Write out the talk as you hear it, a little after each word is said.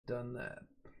done that.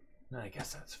 I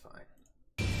guess that's fine.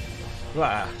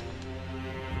 Blah.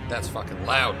 That's fucking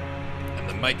loud. And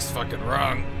the mic's fucking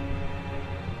wrong.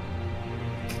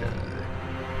 Okay.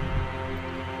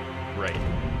 Right.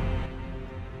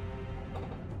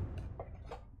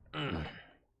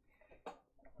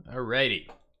 Alrighty.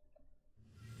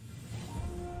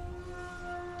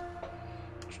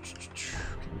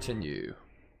 Continue.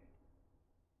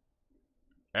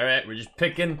 Alright, we're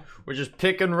just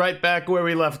picking right back where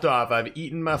we left off. I've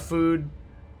eaten my food,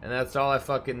 and that's all I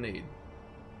fucking need.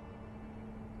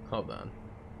 Hold on.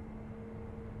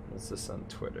 What's this on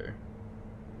Twitter?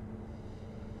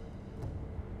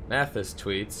 Mathis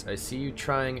tweets, I see you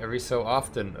trying every so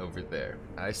often over there.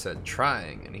 I said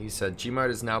trying, and he said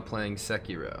Gmart is now playing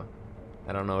Sekiro.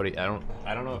 I don't know what I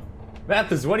don't know.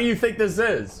 Mathis, what do you think this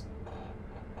is?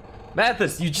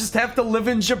 Mathis, you just have to live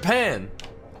in Japan.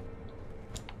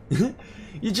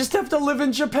 You just have to live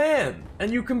in Japan, and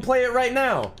you can play it right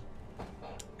now.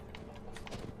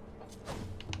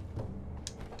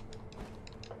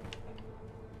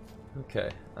 Okay,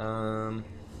 what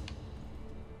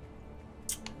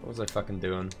was I fucking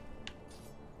doing?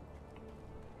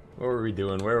 What were we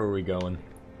doing? Where were we going?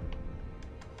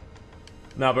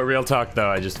 No, but real talk though,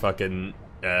 I just fucking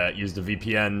used a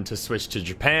VPN to switch to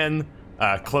Japan,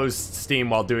 closed Steam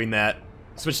while doing that,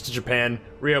 switch to Japan,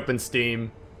 reopen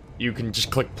Steam. You can just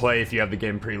click play if you have the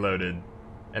game preloaded,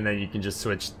 and then you can just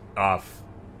switch off,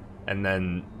 and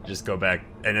then just go back,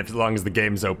 and if, as long as the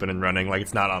game's open and running, like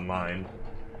it's not online.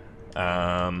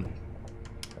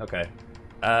 Okay.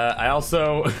 I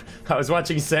also, I was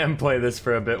watching Sam play this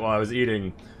for a bit while I was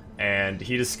eating, and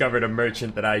he discovered a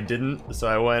merchant that I didn't, so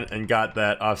I went and got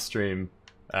that off stream,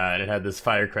 and it had this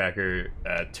firecracker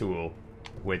tool,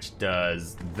 which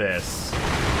does this,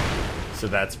 so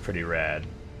that's pretty rad.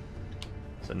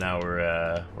 So now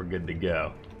we're good to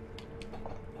go.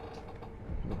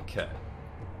 Okay.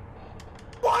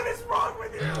 What is wrong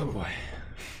with you? Oh boy.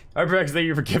 Arprex, thank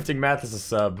you for gifting Mathis a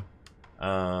sub.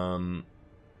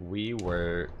 We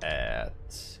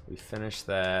finished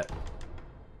that.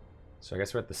 So I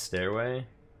guess we're at the stairway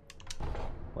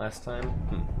last time.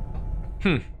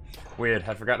 Weird,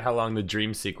 I forgot how long the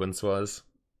dream sequence was.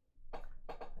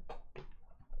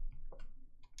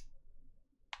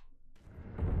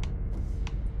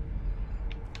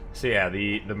 So yeah,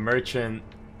 the merchant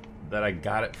that I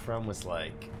got it from was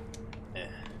like, eh.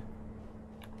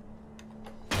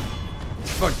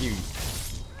 Fuck you.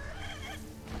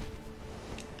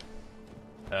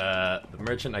 The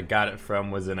merchant I got it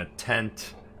from was in a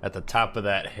tent at the top of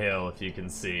that hill, if you can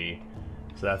see.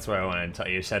 So that's where I wanted to tell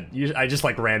you. I just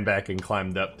like ran back and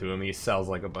climbed up to him. He sells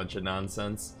like a bunch of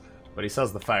nonsense, but he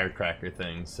sells the firecracker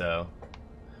thing. So,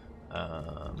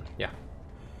 yeah.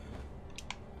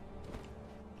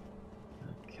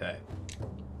 Okay.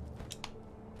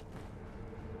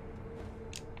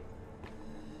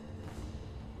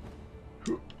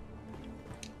 You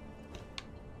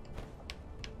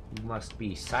must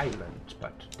be silent,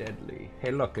 but deadly.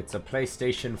 Hey look, it's a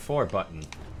PlayStation 4 button.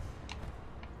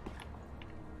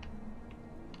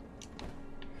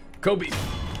 Kobe!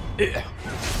 Yeah.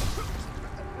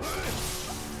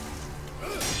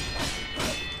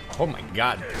 Oh my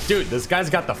god. Dude, this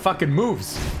guy's got the fucking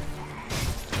moves.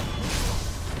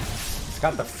 He's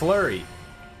got the flurry.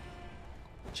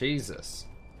 Jesus.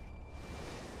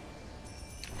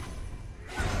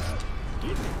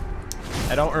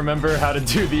 I don't remember how to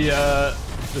do the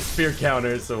spear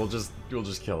counter, so we'll just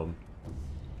kill him.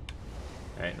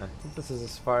 Alright, I think this is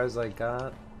as far as I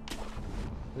got.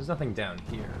 There's nothing down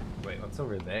here. Wait, what's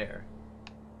over there?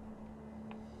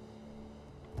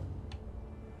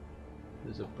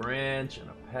 There's a branch and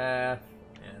a path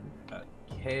and a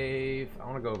cave. I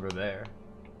want to go over there.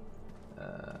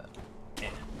 Yeah.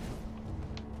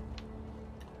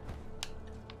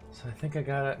 So I think I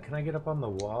gotta. Can I get up on the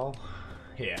wall?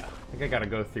 Yeah, I think I gotta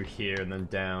go through here and then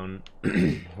down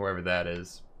wherever that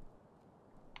is.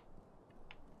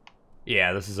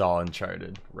 Yeah, this is all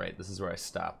Uncharted. Right, this is where I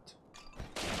stopped.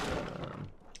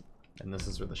 And this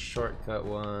is where the shortcut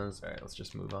was. Alright, let's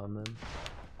just move on then.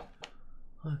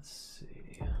 Let's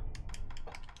see.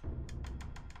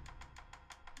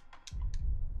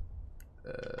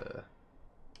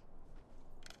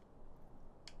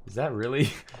 Is that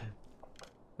really?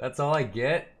 That's all I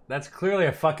get? That's clearly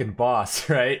a fucking boss,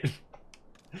 right?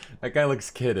 That guy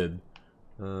looks kidded.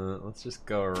 Let's just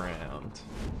go around.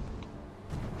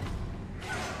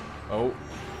 Oh.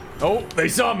 Oh, they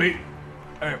saw me!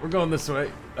 Alright, we're going this way.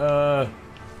 Oh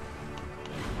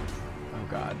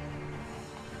god.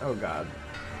 Oh god.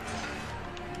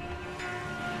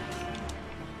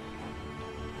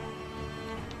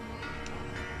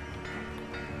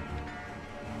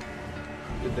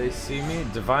 Did they see me?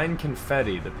 Divine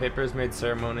confetti. The paper is made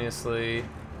ceremoniously.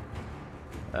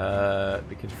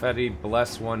 The confetti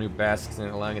bless one who basks in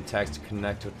it, allowing attacks to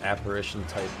connect with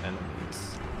apparition-type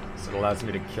enemies. So it allows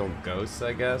me to kill ghosts,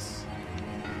 I guess?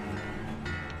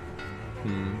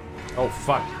 Oh,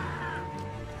 fuck.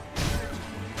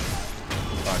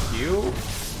 Fuck you.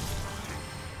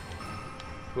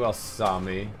 Who else saw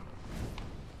me?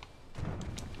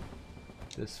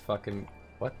 This fucking...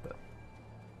 What the...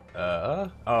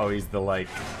 Oh, he's the, like,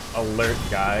 alert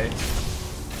guy.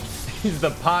 He's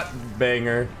the pot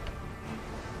banger.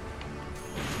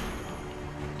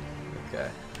 Okay.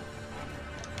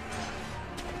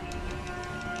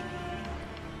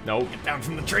 No, get down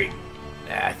from the tree!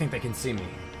 I think they can see me.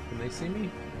 Can they see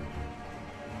me?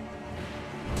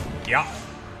 Yeah.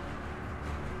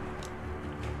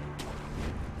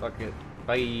 Fuck it.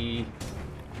 Bye.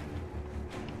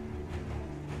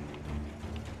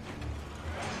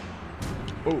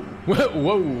 Oh,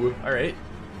 whoa, alright.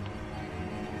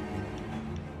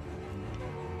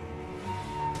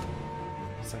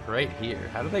 It's like right here.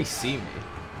 How do they see me?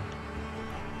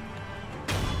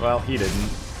 Well, he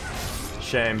didn't.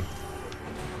 Shame.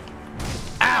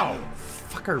 Ow!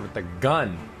 Fucker with the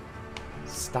gun.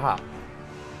 Stop.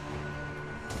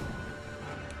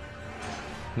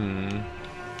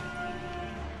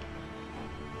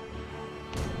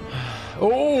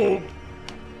 Oh!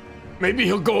 Maybe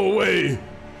he'll go away.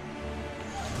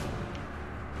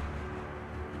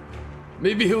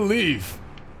 Maybe he'll leave.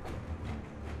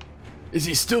 Is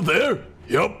he still there?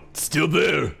 Yup, still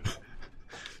there.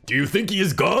 Do you think he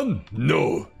is gone?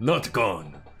 No, not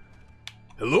gone.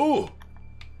 Hello?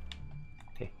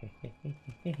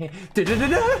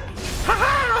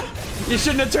 Ha-ha! You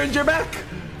shouldn't have turned your back.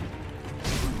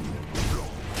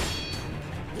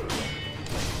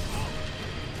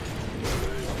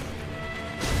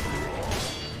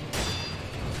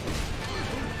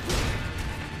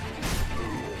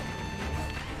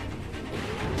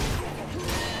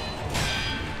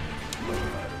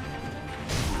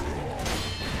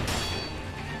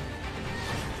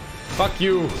 Fuck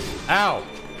you. Ow.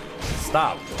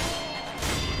 Stop.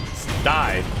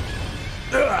 Die.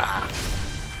 Ugh.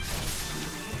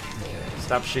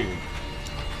 Stop shooting.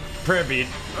 Prayer bead.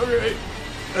 Okay.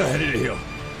 I need to heal.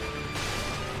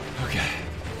 Okay.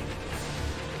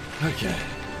 Okay.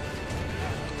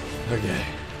 Okay.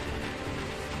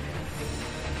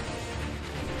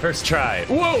 First try.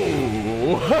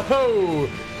 Whoa! Whoa!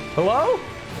 Hello?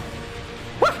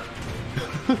 What?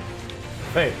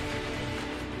 Hey.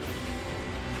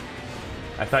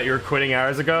 I thought you were quitting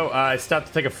hours ago. I stopped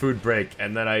to take a food break,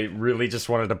 and then I really just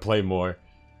wanted to play more.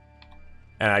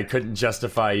 And I couldn't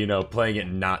justify, you know, playing it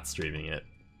and not streaming it.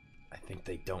 I think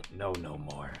they don't know no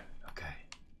more. Okay.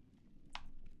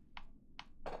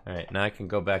 Alright, now I can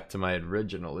go back to my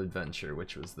original adventure,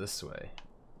 which was this way.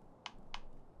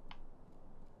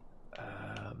 Okay.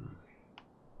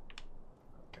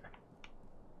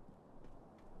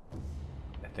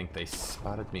 I think they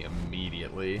spotted me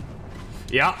immediately.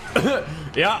 Yeah.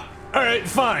 Yeah. Alright,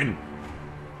 fine.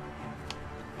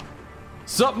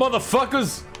 Sup,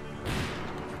 motherfuckers?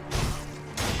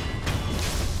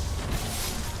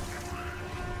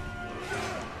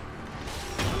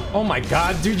 Oh my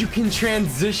god, dude, you can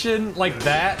transition like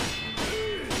that?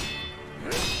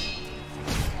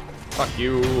 Fuck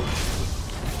you.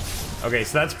 Okay,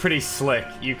 so that's pretty slick.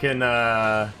 You can,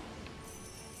 Ooh,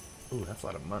 that's a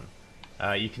lot of money.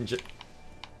 You can just...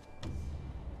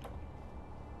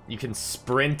 You can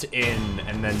sprint in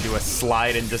and then do a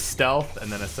slide into stealth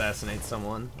and then assassinate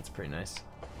someone. That's pretty nice.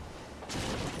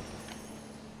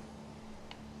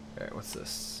 Alright, what's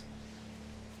this?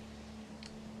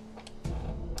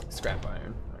 Scrap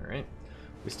iron. Alright.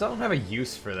 We still don't have a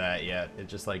use for that yet. It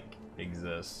just, like,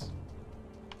 exists.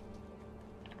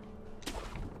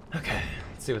 Okay,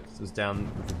 let's see what was down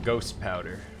with the ghost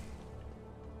powder.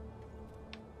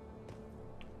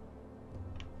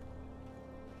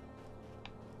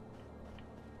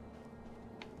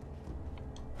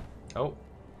 Oh.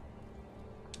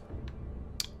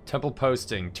 Temple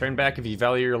posting. Turn back if you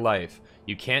value your life.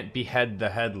 You can't behead the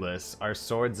headless. Our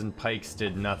swords and pikes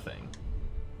did nothing.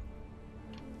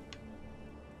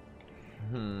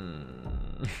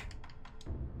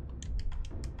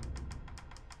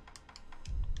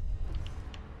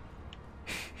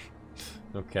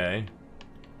 Okay.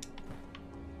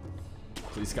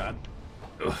 Please, God.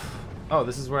 Ugh. Oh,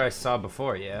 this is where I saw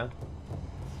before, yeah?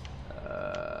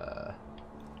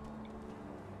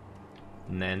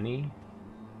 Nanny?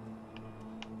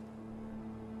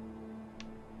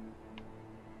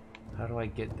 How do I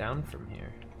get down from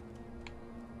here?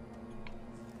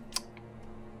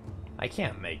 I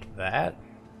can't make that.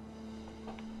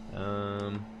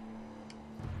 Gonna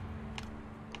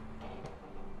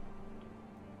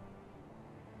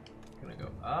go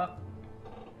up.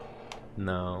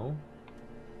 No.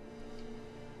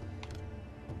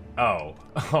 Oh.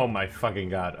 Oh my fucking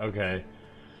god. Okay.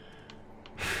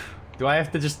 Do I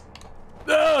have to just...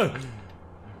 Ah!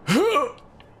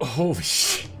 Holy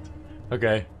shit.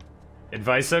 Okay.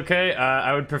 Advice okay?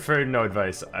 I would prefer no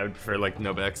advice. I would prefer, like,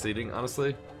 no backseating,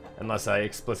 honestly. Unless I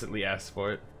explicitly ask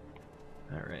for it.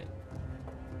 Alright.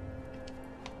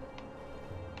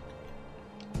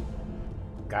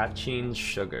 Gachin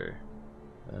sugar.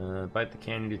 Bite the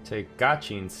candy to take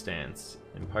Gachin stance.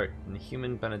 Impart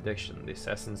inhuman benediction. The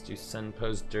assassins do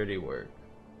Senpo's dirty work.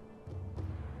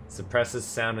 Suppresses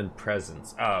sound and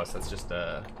presence. Oh, so that's just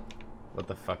a... What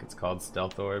the fuck it's called?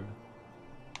 Stealth orb?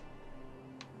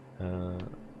 Do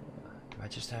I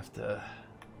just have to...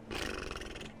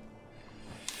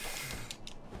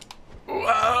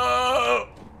 Whoa!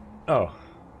 Oh.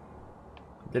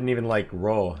 Didn't even, like,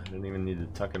 roll. I didn't even need to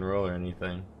tuck and roll or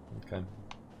anything. Okay.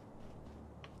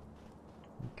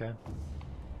 Okay.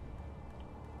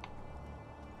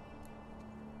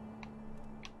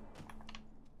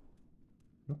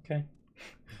 Okay.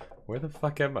 Where the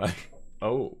fuck am I?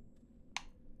 Oh.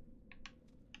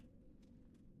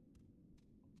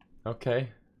 Okay.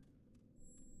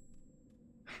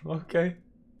 Okay.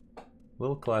 A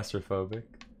little claustrophobic.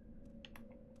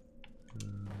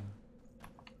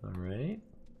 Alright.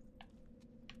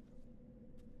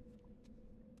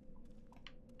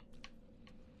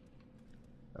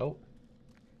 Oh.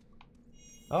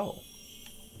 Oh.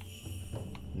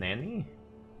 Nanny?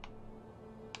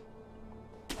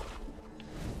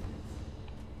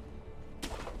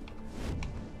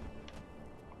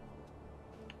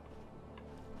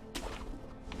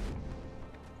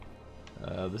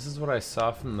 This is what I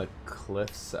saw from the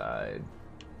cliffside.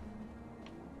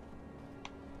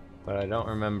 But I don't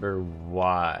remember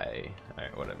why.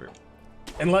 Alright, whatever.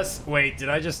 Unless, wait, did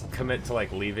I just commit to,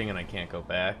 like, leaving and I can't go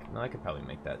back? No, I could probably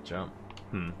make that jump.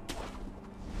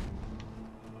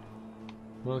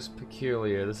 Most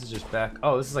peculiar. This is just back.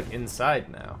 Oh, this is, like, inside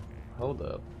now. Hold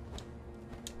up.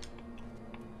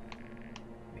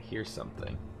 I hear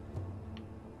something.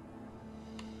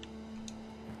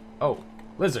 Oh,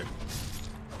 lizard.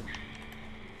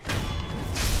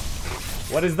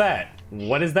 What is that?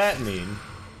 What does that mean?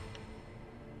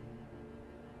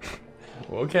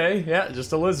 Okay, yeah,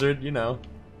 just a lizard, you know.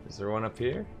 Is there one up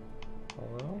here?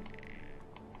 Hello?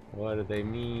 What do they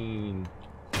mean?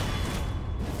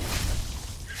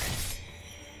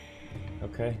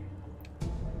 Okay.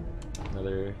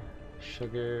 Another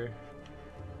sugar.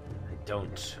 I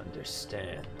don't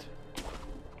understand.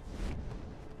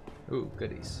 Ooh,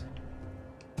 goodies.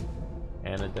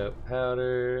 Antidote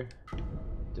powder.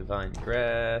 Divine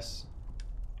grass.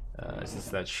 Is this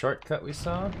that shortcut we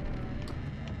saw?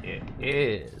 It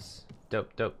is.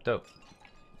 Dope, dope, dope.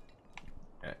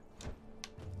 Alright.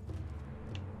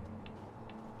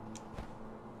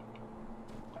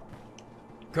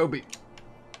 Kobe.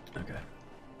 Okay.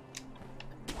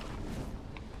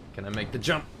 Can I make the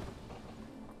jump?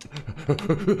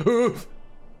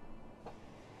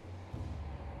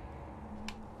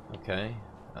 Okay.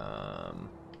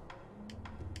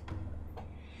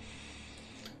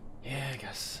 Yeah, I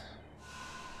guess.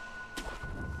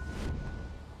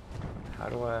 How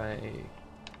do I...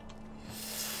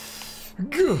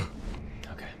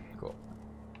 Okay, cool.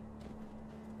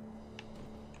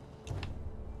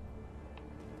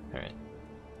 Alright.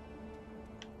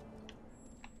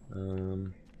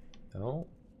 Oh.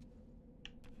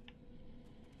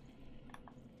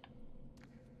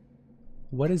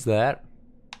 What is that?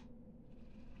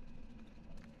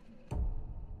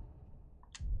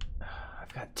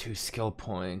 I've got 2 skill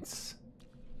points.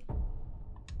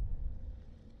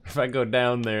 If I go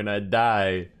down there and I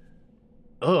die...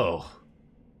 Ugh.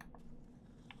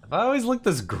 Have I always looked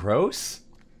this gross?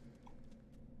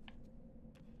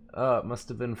 Oh, it must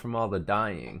have been from all the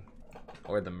dying.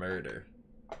 Or the murder.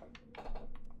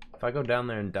 If I go down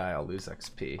there and die, I'll lose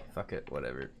XP. Fuck it,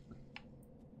 whatever.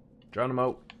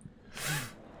 Geronimo.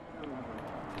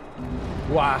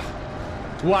 Wah.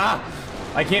 Wah!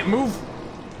 I can't move!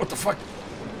 What the fuck?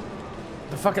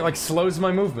 The fuck, it like slows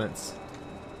my movements.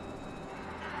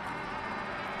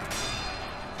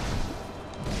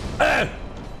 Ah!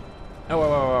 Oh, whoa,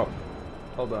 whoa, whoa.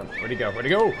 Hold on. Where'd he go? Where'd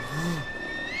he go?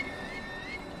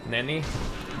 Nanny?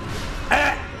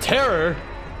 Ah! Terror!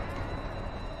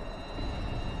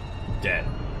 Dead.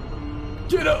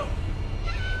 Get up!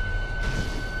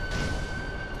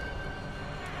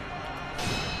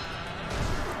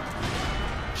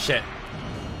 Shit.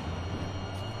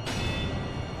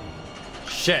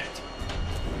 Shit.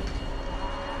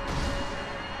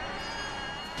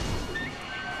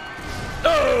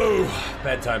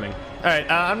 Bad timing. Alright,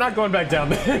 I'm not going back down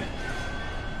there.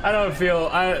 I don't feel...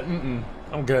 I'm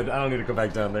good. I don't need to go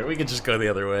back down there. We can just go the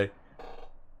other way.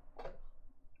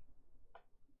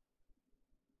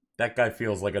 That guy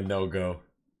feels like a no-go.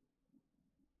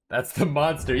 That's the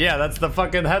monster. Yeah, that's the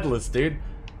fucking headless, dude.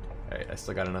 Alright, I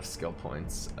still got enough skill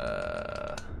points.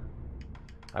 I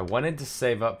wanted to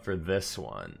save up for this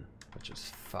one, which is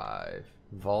 5.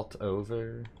 Vault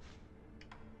over.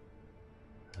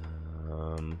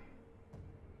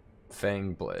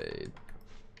 Fang Blade.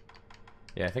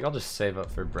 Yeah, I think I'll just save up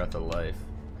for Breath of Life.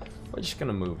 We're just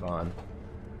gonna move on.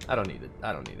 I don't need it.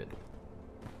 I don't need it.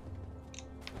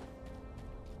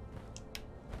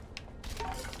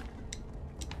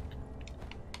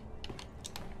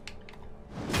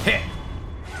 Hit!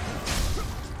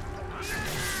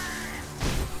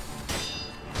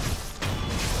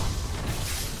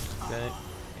 Okay.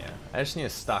 Yeah. I just need to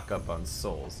stock up on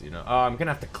souls, you know? Oh, I'm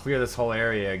gonna have to clear this whole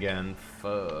area again.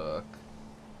 Fuck.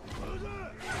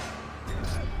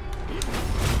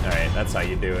 Alright, that's how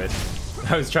you do it.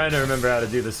 I was trying to remember how to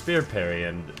do the spear parry,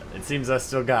 and it seems I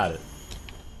still got it.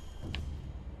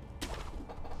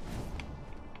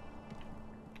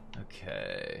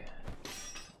 Okay.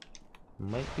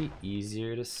 Might be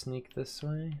easier to sneak this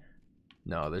way.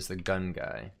 No, there's the gun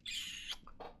guy.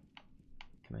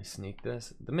 Can I sneak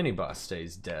this? The mini-boss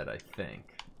stays dead, I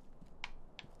think.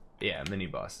 Yeah,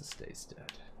 mini-boss stays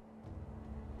dead.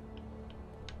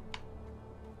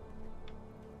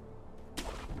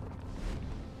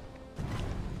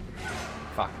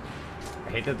 Fuck. I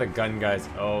hate that the gun guys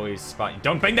always spot you.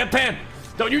 Don't bang that pan!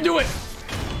 Don't you do it!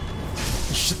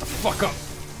 Shut the fuck up!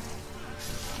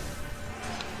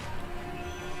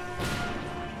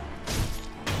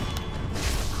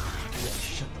 Yeah,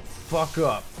 shut the fuck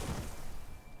up.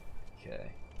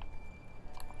 Okay.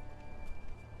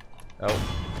 Oh,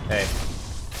 hey.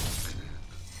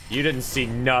 You didn't see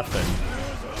nothing.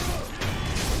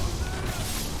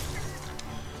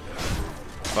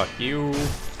 Fuck you.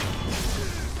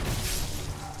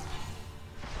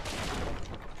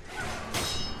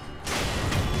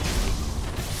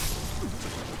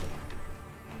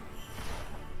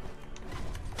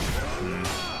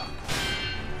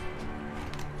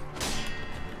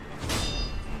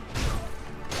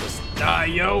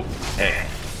 Yo. Eh.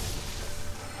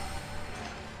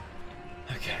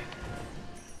 Okay.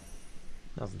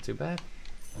 Nothing too bad.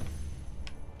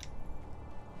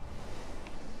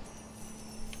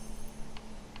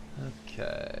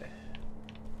 Okay.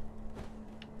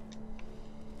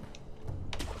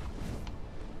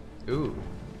 Ooh.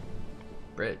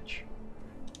 Bridge.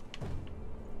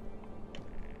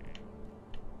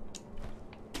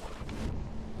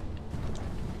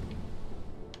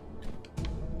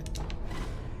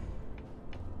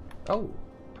 Oh,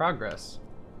 progress.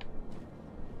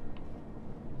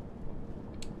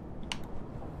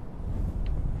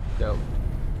 Dope.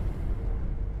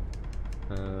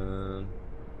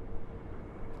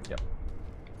 Yep.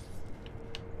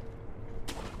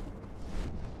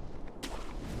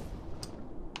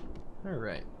 All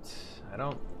right. I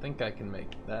don't think I can make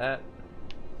that.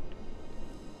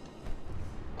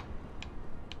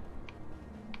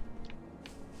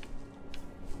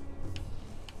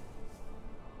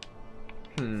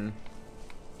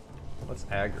 What's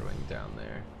aggroing down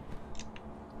there?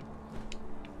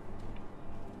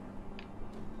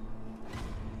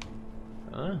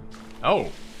 Huh? Oh!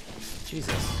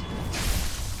 Jesus.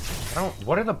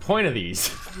 What are the point of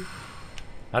these?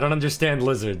 I don't understand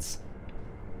lizards.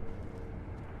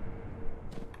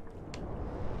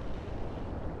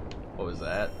 What was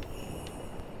that?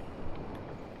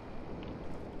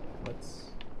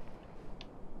 What's...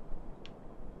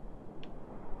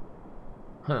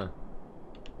 Huh.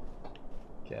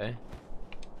 Okay.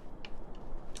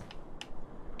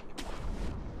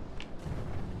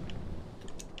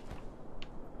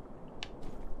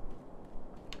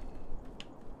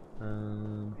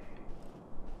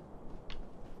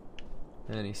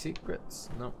 Any secrets?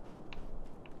 Nope.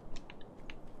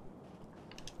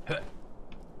 Huh.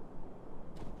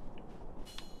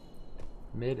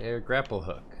 Mid-air grapple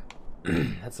hook.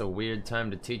 That's a weird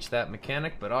time to teach that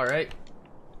mechanic, but alright.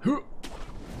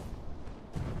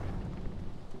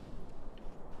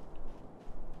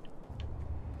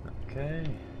 Okay.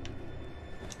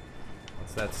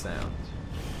 What's that sound?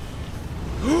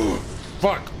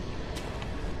 Fuck!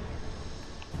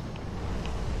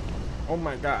 Oh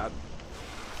my god.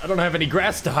 I don't have any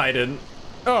grass to hide in.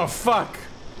 Oh, fuck!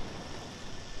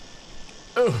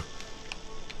 Ugh.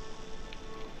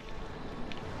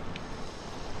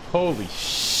 Holy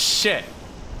shit!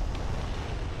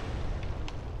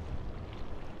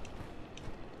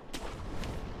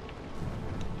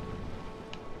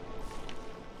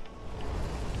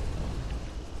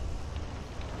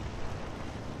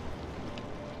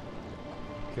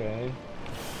 Okay.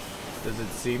 Does it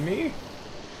see me?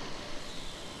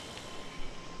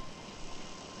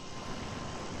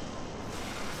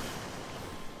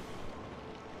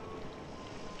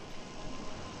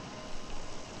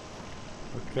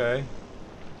 Okay.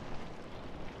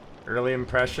 Early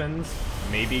impressions?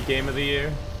 Maybe game of the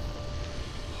year?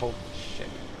 Holy shit.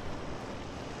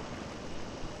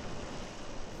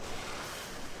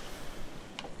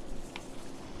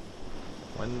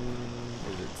 When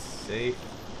is it safe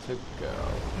to go?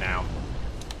 Now.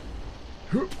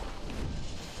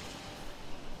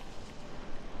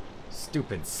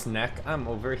 Stupid snack. I'm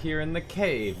over here in the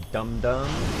cave, dum-dum.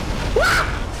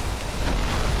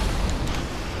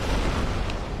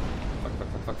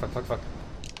 Fuck.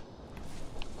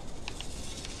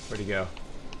 Where'd he go?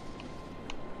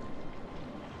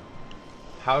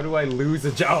 How do I lose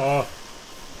a jaw?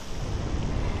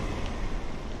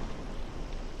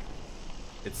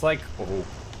 It's like, oh.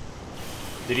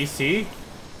 Did he see?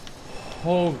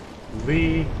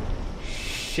 Holy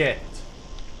shit.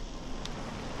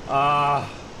 How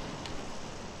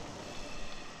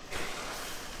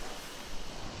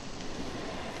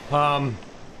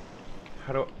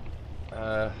do,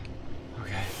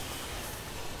 okay.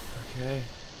 Okay.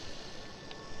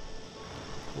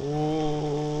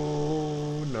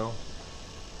 Oh, no.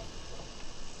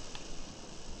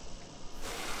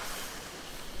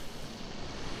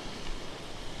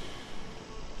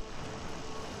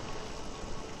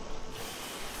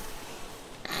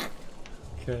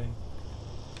 Okay.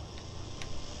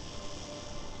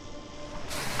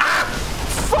 Ah!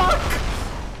 Fuck!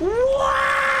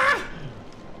 What?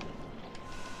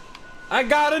 I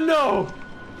gotta know.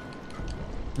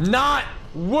 Not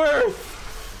worth.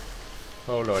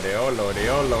 Oh lordy, oh lordy,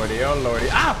 oh lordy, oh lordy.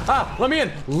 Ah! Ah! Let me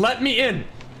in! Let me in!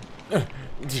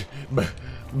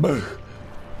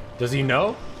 Does he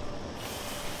know?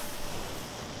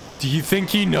 Do you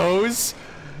think he knows?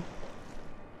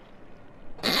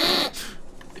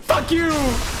 Fuck you!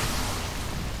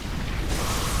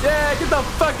 Yeah, get the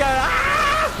fuck out!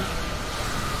 Ah!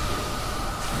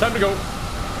 Time to go.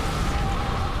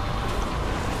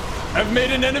 I've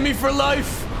made an enemy for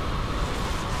life.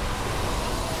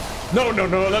 No,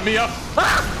 let me up.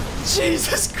 Ah!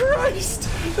 Jesus Christ!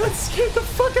 That scared the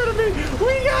fuck out of me.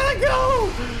 We gotta go!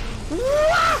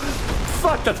 Ah!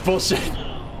 Fuck, that's bullshit.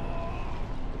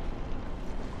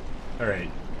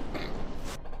 Alright.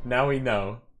 Now we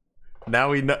know.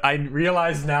 Now we know. I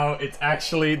realize now it's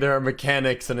actually, there are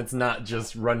mechanics and it's not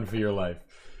just run for your life.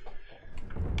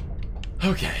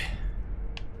 Okay.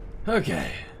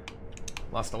 Okay.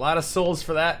 Lost a lot of souls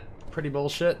for that. Pretty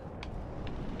bullshit.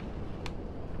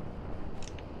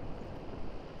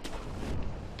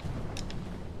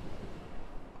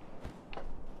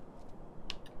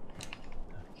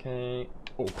 Okay.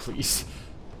 Oh, please.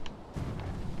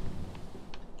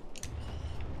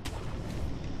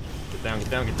 Get down, get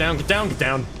down, get down, get down, get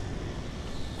down.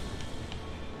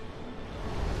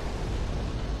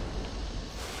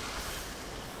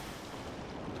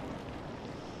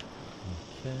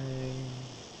 Okay.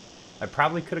 I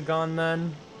probably could have gone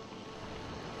then,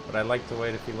 but I'd like to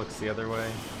wait if he looks the other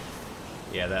way.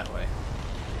 Yeah, that way.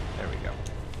 There we go.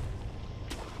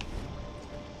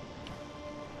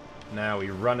 Now we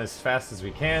run as fast as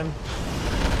we can.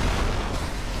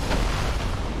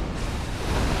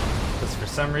 Because for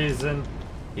some reason,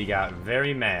 he got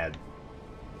very mad.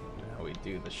 Now we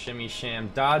do the shimmy sham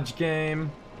dodge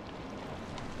game.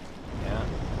 Yeah.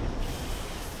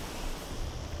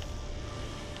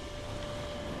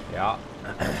 Yeah.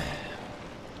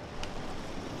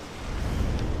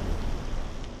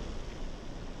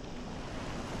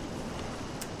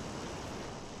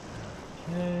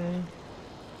 Okay.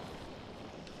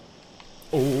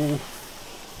 Oh.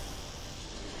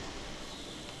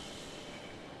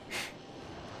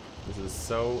 This is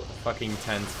so fucking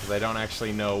tense because I don't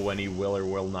actually know when he will or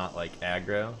will not like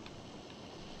aggro.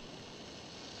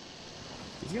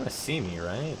 He's gonna see me,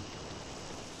 right?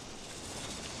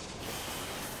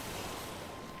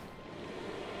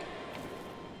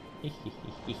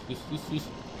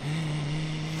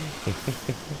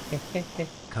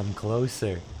 Come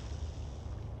closer.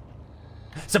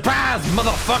 Surprise,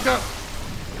 motherfucker!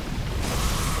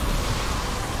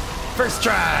 First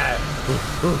try!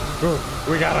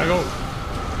 We gotta go!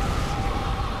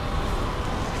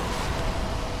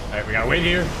 Alright, we gotta wait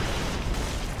here.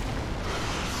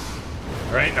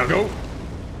 Alright, now go!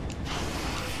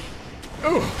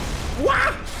 Ooh!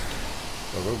 What?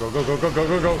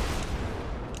 Go.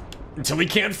 Until he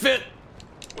can't fit!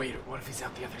 Wait, what if he's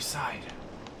out the other side?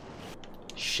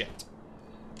 Shit.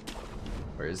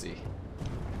 Where is he?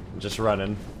 I'm just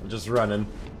running.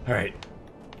 Alright.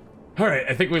 Alright,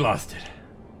 I think we lost it.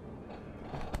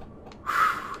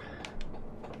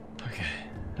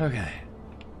 Okay.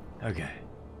 Okay.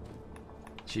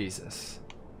 Jesus.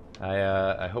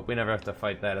 I hope we never have to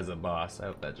fight that as a boss. I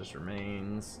hope that just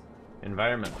remains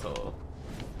environmental.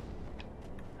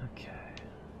 Okay.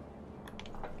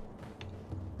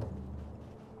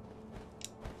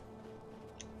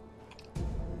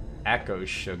 Echo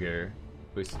sugar.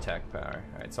 Boost attack power.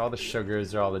 Alright, so all the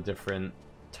sugars are all the different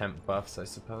temp buffs, I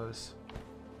suppose.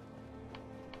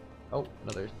 Oh,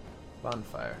 another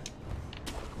bonfire.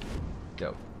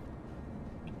 Dope.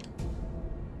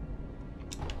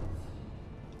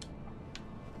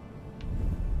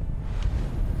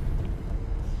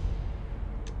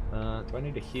 Do I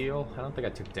need to heal? I don't think I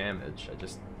took damage. I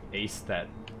just aced that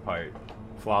part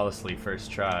flawlessly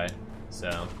first try,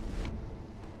 so...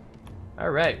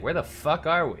 Alright, where the fuck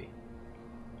are we?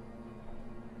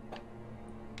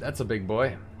 That's a big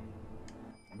boy.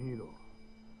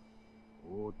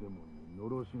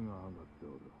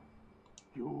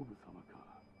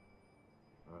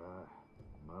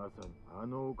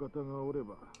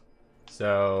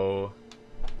 So...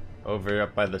 over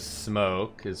up by the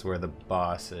smoke is where the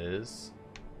boss is.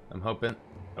 I'm hoping...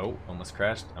 Oh, almost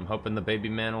crashed. I'm hoping the baby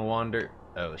man will wander...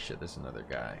 Oh shit, there's another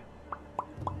guy.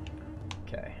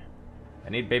 Okay. I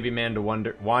need baby man to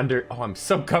wander... Oh, I'm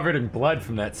so covered in blood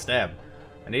from that stab.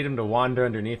 I need him to wander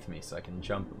underneath me so I can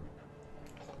jump him.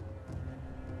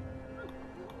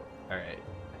 Alright,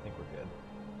 I think we're good.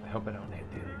 I hope I don't hit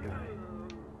the other guy.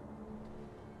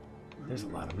 There's a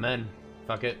lot of men.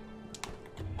 Fuck it.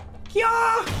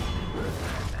 Yeah!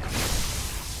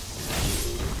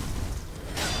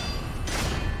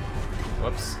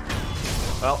 Whoops.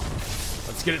 Well,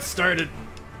 let's get it started.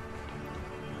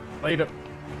 Later.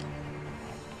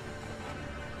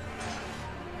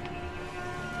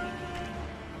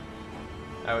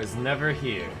 I was never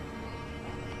here.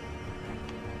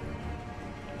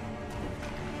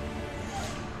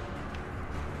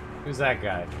 Who's that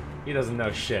guy? He doesn't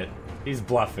know shit. He's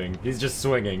bluffing. He's just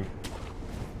swinging.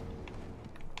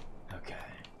 Okay.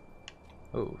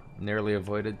 Oh, nearly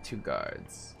avoided 2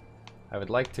 guards. I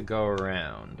would like to go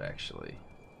around, actually.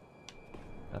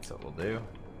 That's what we'll do.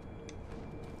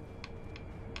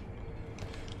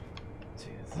 Do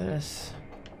this.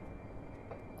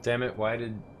 Damn it, why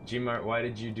did... Gmart, why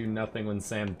did you do nothing when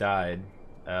Sam died?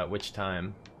 Which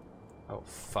time? Oh,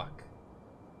 fuck.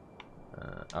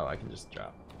 Oh, I can just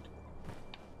drop.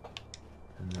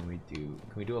 And then we do...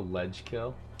 Can we do a ledge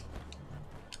kill?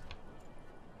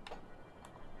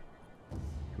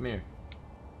 Come here.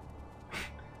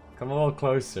 Come a little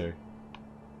closer.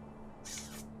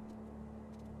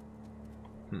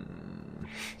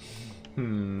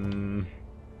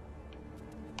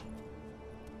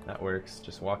 That works.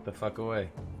 Just walk the fuck away.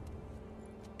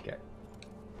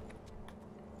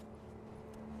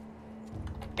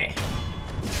 Okay.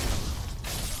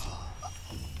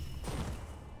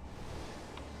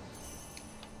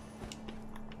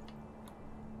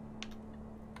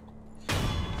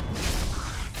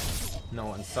 No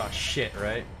one saw shit,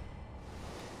 right?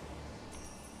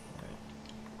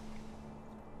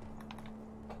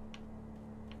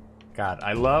 God,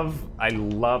 I love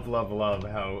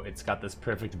how it's got this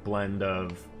perfect blend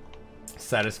of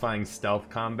satisfying stealth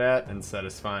combat and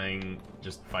satisfying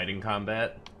just fighting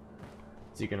combat.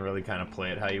 So you can really kind of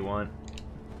play it how you want.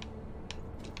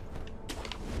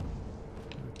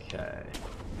 Okay.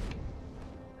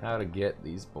 How to get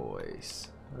these boys.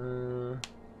 I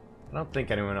don't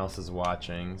think anyone else is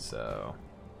watching, so...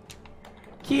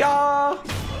 Kia!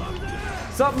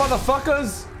 What's up,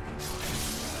 motherfuckers?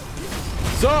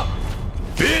 What's up,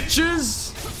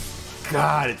 bitches?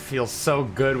 God, it feels so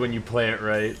good when you play it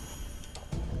right. It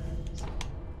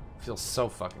feels so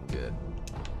fucking good.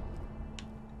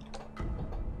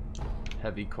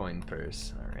 Heavy coin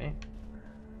purse, alright.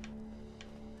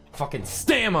 Fucking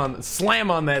slam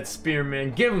on that spear,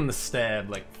 man. Give him the stab.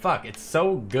 Like, fuck, it's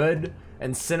so good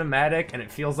and cinematic, and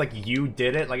it feels like you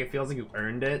did it. Like, it feels like you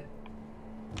earned it.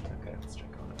 Okay, let's try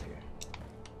going up here.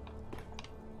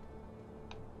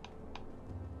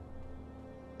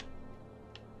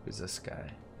 Who's this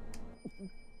guy?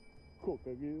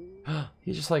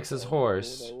 He just likes his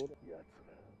horse.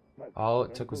 All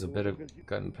it took was a bit of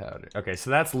gunpowder. Okay, so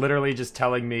that's literally just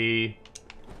telling me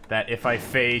that if I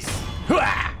face...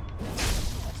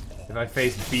 If I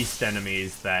face beast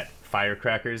enemies, that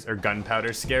firecrackers or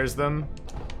gunpowder scares them.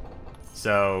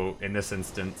 So in this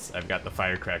instance, I've got the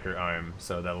firecracker arm,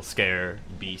 so that'll scare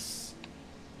beasts.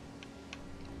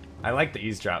 I like the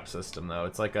eavesdrop system though.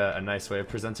 It's like a nice way of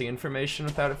presenting information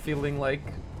without it feeling like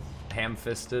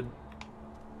ham-fisted.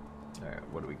 Alright,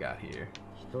 what do we got here?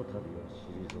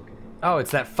 Oh,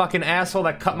 it's that fucking asshole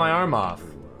that cut my arm off.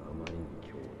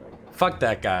 Fuck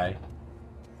that guy.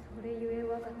 それゆえ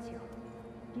我が血を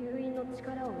流因の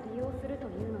力を利用すると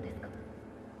いうのですか。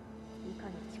いか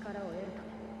に力を得るため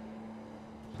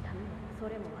痛みも恐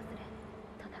れも忘れ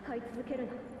戦い続ける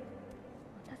の。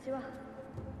私は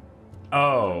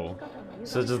Oh,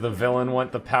 so does the villain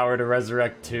want the power to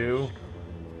resurrect too?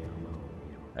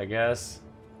 I guess.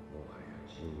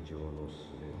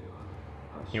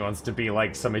 He wants to be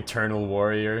like some eternal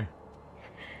warrior.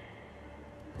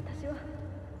 私は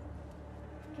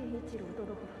健一郎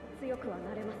殿ほど強くは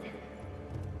なれません。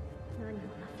何をな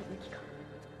すべきか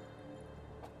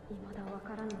未だわ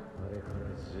からぬ。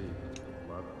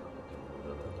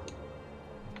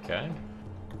 Okay.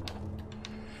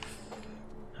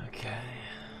 Okay.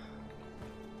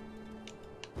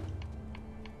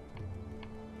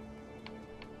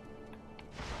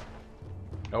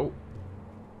 Oh.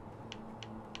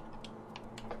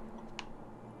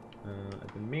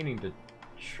 I've been meaning to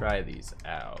try these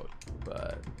out,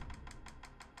 but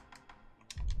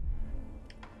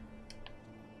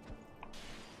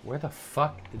where the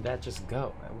fuck did that just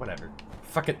go? Whatever.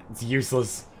 Fuck it, it's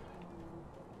useless.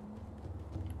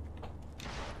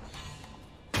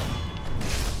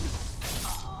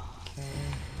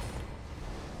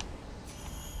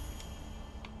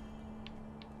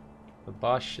 The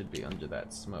boss should be under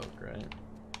that smoke, right?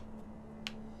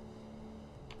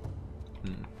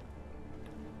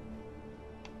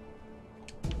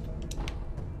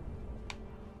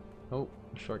 Oh,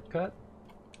 shortcut?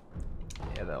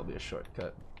 Yeah, that'll be a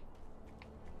shortcut.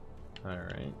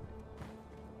 Alright.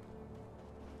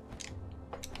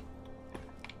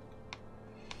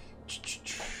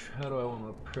 How do I want to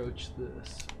approach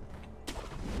this?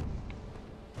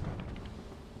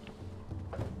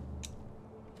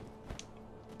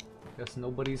 Guess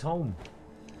nobody's home.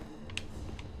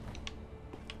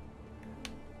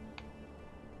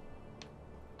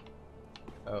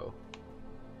 Oh.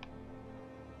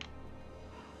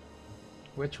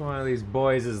 Which one of these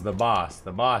boys is the boss?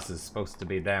 The boss is supposed to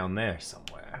be down there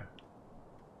somewhere.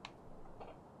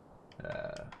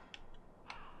 That's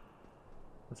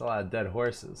a lot of dead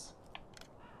horses.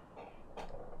 If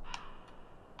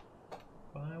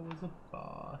I was a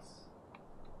boss,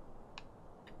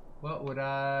 what would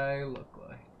I look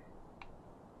like?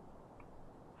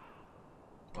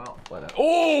 Well, whatever.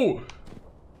 Oh!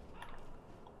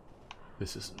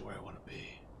 This isn't where I want to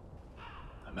be.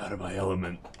 I'm out of my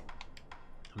element.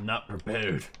 I'm not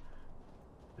prepared.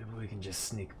 Maybe we can just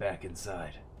sneak back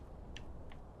inside.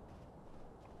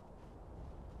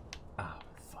 Ah,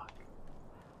 fuck.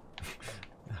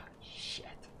 Ah,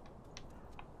 shit.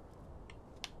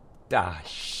 Ah,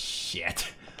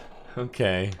 shit.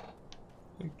 Okay.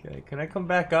 Okay, can I come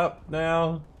back up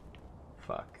now?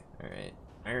 Fuck. Alright.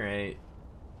 Alright.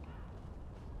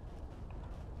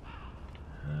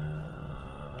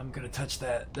 I'm gonna touch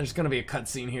that. There's gonna be a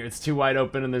cutscene here. It's too wide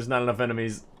open and there's not enough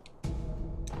enemies.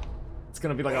 It's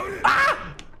gonna be like a...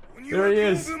 Ah! There he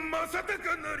is!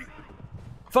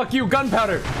 Fuck you,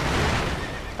 gunpowder!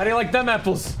 How do you like them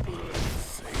apples?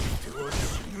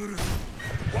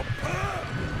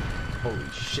 Holy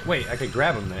shit. Wait, I could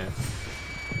grab him there.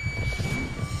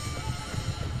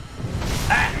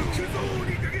 Ah!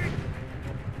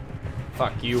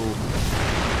 Fuck you.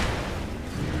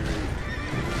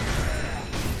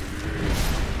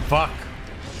 Fuck.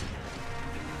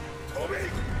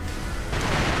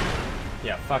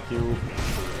 Yeah, fuck you.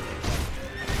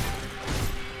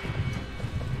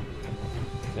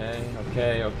 Okay,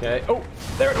 okay, okay. Oh,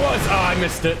 there it was! Oh, I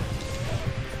missed it.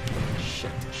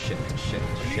 Shit, shit, shit,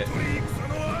 shit.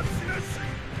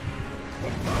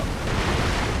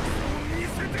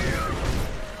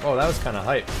 Oh, that was kind of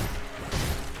hype.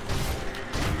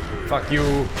 Fuck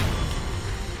you.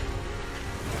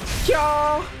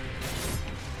 Yeah.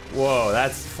 Whoa,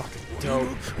 that's fucking dope.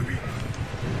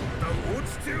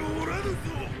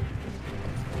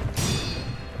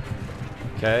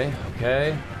 Okay,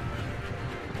 okay.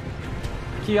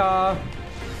 Kia.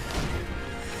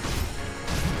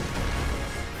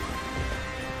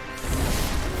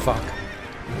 Fuck.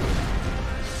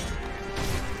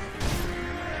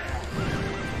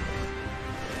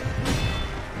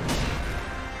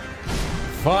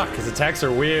 Fuck, his attacks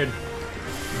are weird.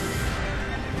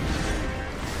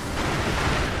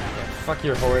 Fuck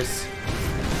your horse.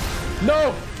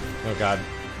 No! Oh god.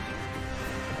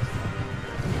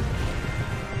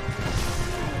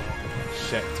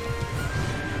 Shit.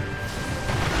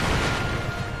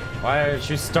 Why aren't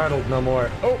you startled no more?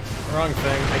 Oh, wrong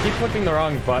thing. I keep clicking the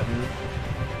wrong button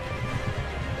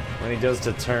when he does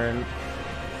to turn.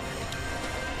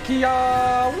 Kia!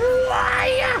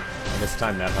 I missed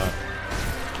time that, huh?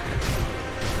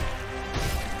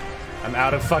 I'm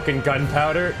out of fucking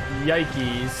gunpowder.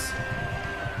 Yikes.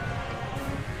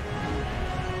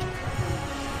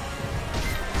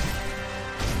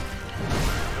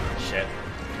 Shit.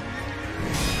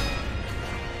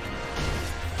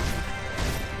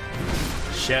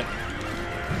 Shit.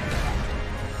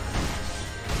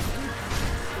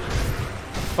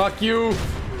 Fuck you.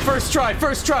 First try,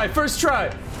 first try, first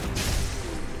try.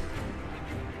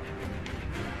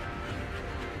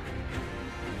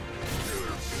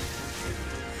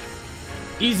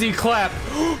 Easy clap.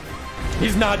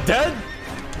 He's not dead?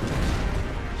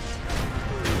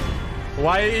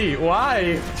 Why?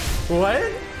 Why?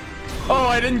 What? Oh,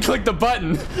 I didn't click the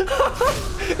button.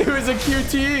 It was a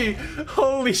QTE.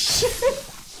 Holy shit.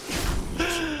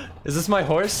 Is this my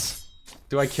horse?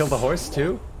 Do I kill the horse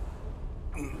too?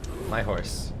 My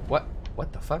horse. What?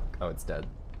 What the fuck? Oh, it's dead.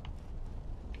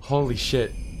 Holy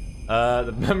shit.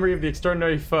 The memory of the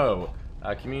extraordinary foe.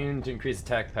 Commune to increase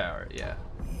attack power. Yeah.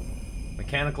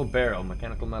 Mechanical barrel.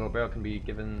 Mechanical metal barrel can be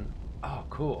given... Oh,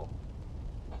 cool.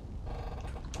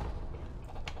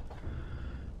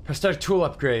 Press start tool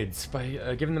upgrades.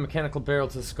 By giving the mechanical barrel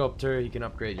to the sculptor, you can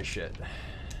upgrade your shit.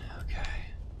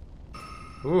 Okay.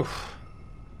 Oof.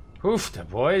 Oof, da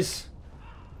boys.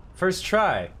 First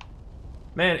try.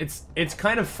 Man, it's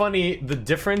kind of funny the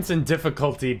difference in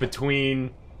difficulty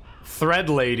between Thread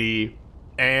Lady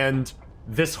and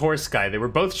this horse guy. They were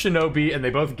both shinobi and they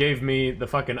both gave me the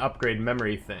fucking upgrade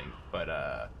memory thing. But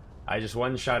I just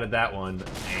one-shotted that one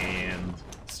and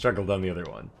struggled on the other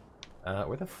one.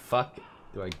 Where the fuck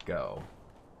do I go?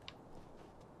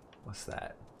 What's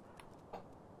that?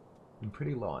 I'm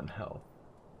pretty low on health.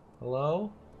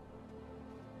 Hello?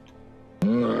 Huh.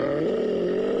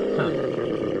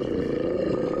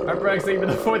 Arbrax, thank you for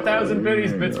the 4,000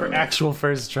 biddies bits for actual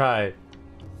first try.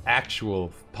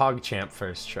 Actual PogChamp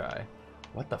first try.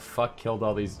 What the fuck killed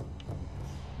all these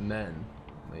men?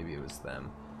 Maybe it was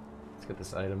them. Let's get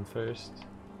this item first.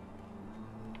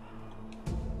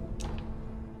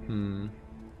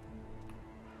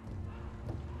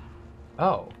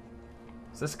 Oh.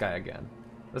 It's this guy again.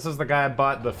 This is the guy I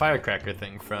bought the firecracker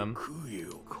thing from.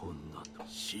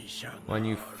 When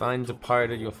you find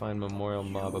Departed, you'll find Memorial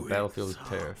Mob, a battlefield of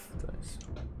terror.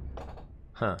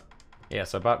 Huh. Yeah,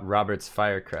 so I bought Robert's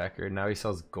firecracker. Now he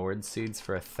sells gourd seeds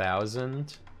for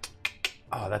 1,000.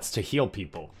 Oh, that's to heal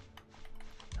people.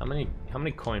 How many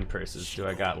coin purses do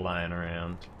I got lying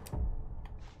around?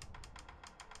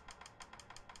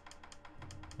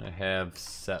 I have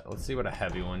set. Let's see what a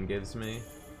heavy one gives me.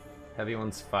 Heavy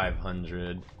one's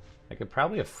 500. I could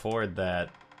probably afford that.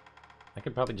 I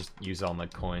could probably just use all my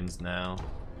coins now.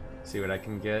 See what I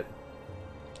can get.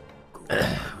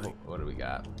 What do we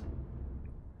got?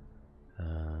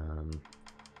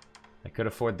 I could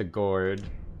afford the gourd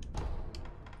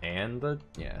and the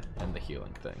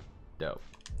healing thing. Dope.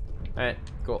 All right,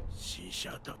 cool.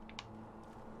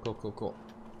 Cool.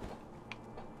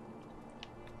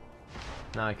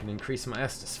 Now I can increase my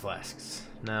Estus flasks.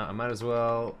 Now I might as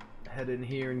well head in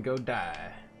here and go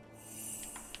die.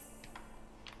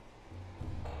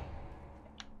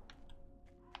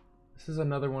 This is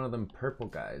another one of them purple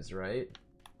guys, right?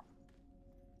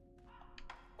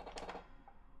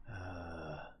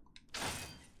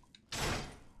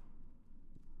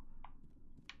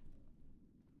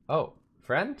 Oh,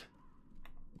 friend?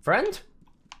 Friend?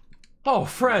 Oh,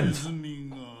 friend!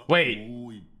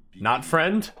 Wait, not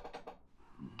friend?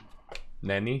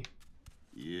 Nanny?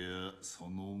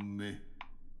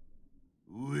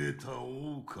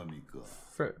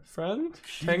 Friend?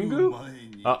 Tengu?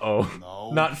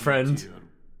 Uh-oh. Not friend.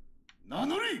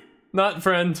 Not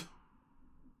friend.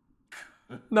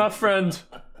 Not friend.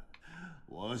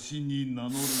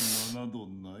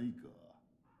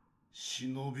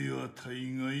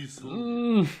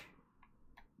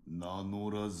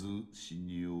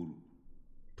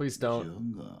 Please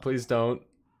don't. Please don't.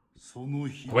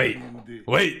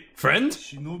 Wait,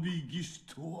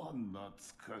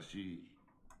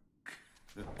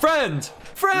 friend?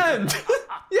 Friend!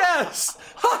 Yes!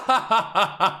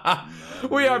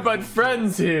 We are but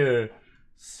friends here.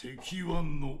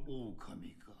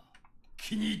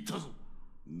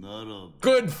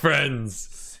 Good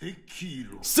friends.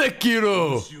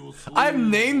 Sekiro.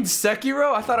 I'm named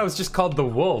Sekiro? I thought I was just called the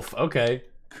wolf. Okay.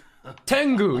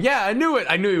 Tengu. Yeah, I knew it.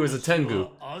 I knew he was a Tengu.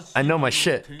 I know my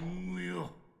shit.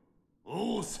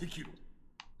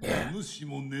 Yeah.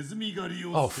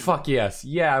 Oh, fuck yes.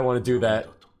 Yeah, I want to do that.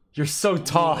 You're so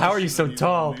tall. How are you so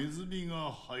tall?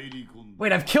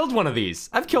 Wait, I've killed one of these.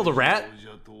 I've killed a rat.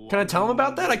 Can I tell him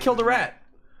about that? I killed a rat.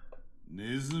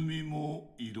 ネズミ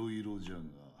もいろいろじゃが、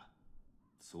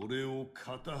それを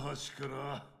片端か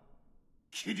ら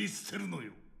切り捨てるの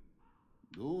よ。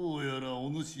どうやらお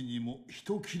主にも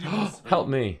人切りはさ。Help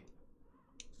me.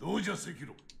 どうじゃセキ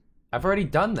ロ。 I've already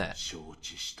done that 承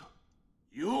知した。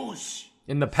よし。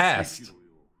 in the past.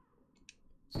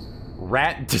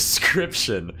 Rat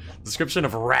description. Description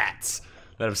of rats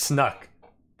that have snuck.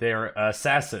 They're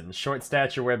assassins. Short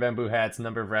stature, wear bamboo hats.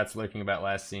 Number of rats lurking about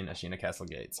last seen. Ashina Castle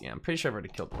gates. Yeah, I'm pretty sure I've already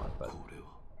killed one, but...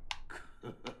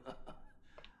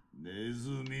 ネズ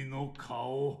ミの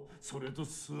顔、それと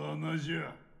巣穴じ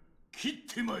ゃ。切っ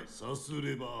てまい。さす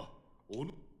れば。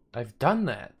I've done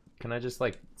that. Can I just,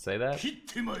 like, say that? 切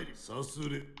ってまいり。さす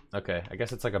れ。 Okay, I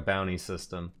guess it's like a bounty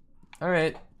system.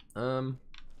 Alright,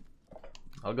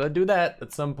 I'll go do that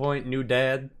at some point. New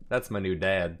dad. That's my new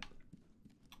dad.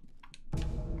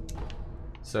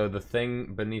 So the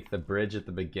thing beneath the bridge at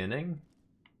the beginning?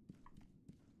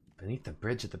 Beneath the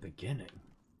bridge at the beginning?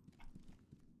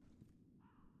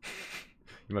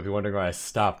 You might be wondering why I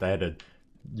stopped. I had to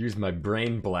use my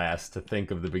brain blast to think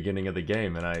of the beginning of the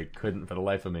game, and I couldn't for the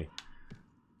life of me.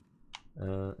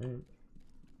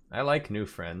 I like new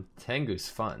friend. Tengu's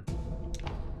fun.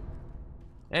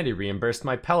 And he reimbursed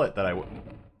my pellet that I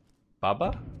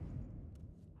Baba?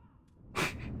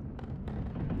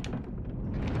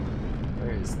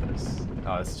 Where is this?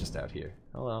 Oh, it's just out here.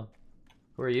 Hello.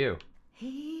 Who are you?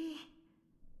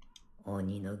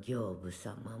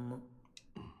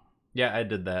 Yeah, I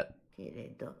did that.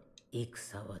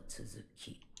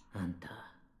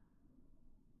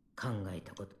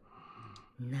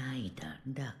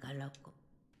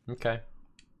 Okay.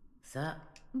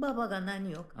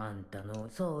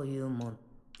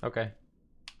 Okay.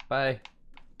 Bye.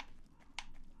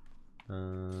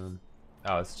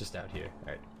 Oh, it's just out here.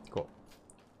 Alright, cool.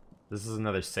 This is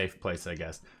another safe place, I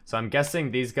guess. So I'm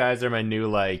guessing these guys are my new,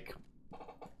 like,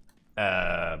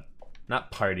 not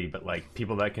party, but like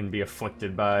people that can be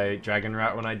afflicted by dragon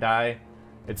rot when I die.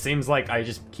 It seems like I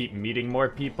just keep meeting more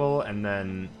people and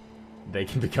then they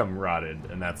can become rotted,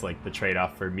 and that's like the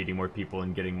trade-off for meeting more people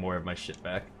and getting more of my shit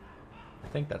back. I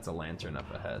think that's a lantern up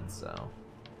ahead, so...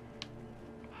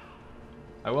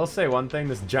 I will say one thing,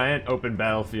 this giant open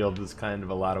battlefield was kind of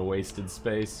a lot of wasted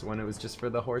space when it was just for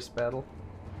the horse battle.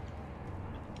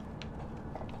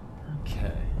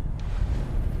 Okay.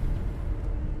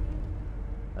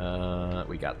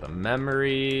 We got the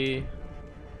memory.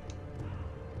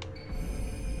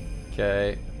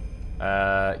 Okay.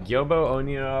 Gyobo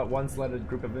Oniya once led a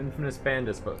group of infamous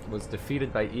bandits, but was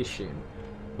defeated by Ishin,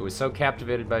 who was so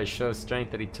captivated by his show's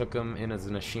strength that he took him in as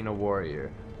an Ashina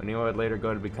warrior. Oniya would later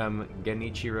go to become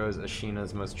Genichiro's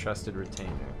Ashina's most trusted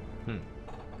retainer.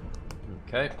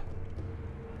 Okay.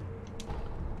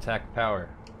 Attack power.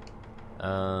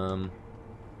 I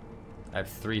have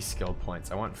 3 skill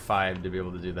points. I want 5 to be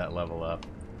able to do that level up.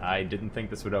 I didn't think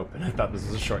this would open. I thought this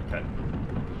was a shortcut.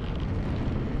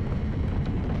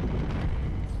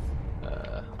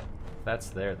 If that's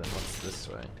there, then what's this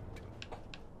way?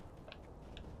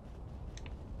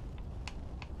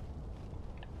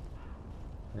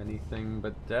 Anything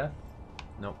but death?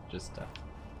 Nope, just death.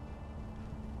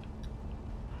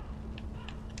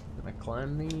 Can I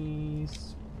climb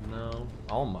these? No.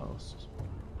 Almost.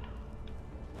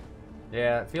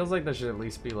 Yeah, it feels like there should at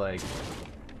least be, like,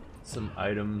 some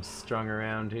items strung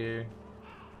around here.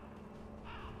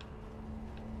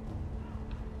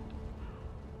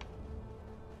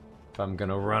 If I'm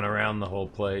gonna run around the whole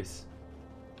place.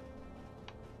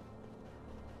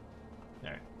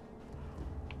 Alright.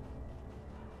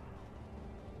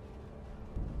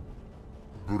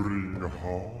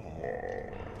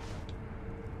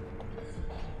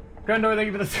 Grandor, thank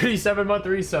you for the 37-month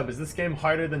resub. Is this game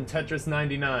harder than Tetris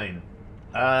 99?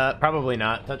 Probably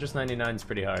not. Tetris 99 is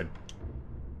pretty hard.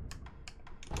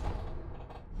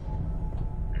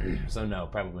 So no,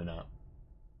 probably not.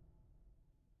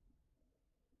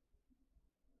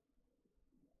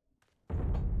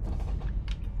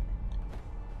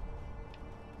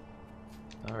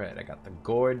 Alright, I got the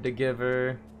gourd to give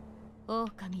her.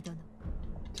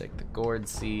 Take the gourd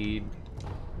seed.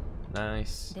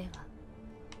 Nice.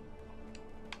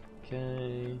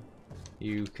 Okay.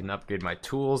 You can upgrade my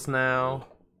tools now.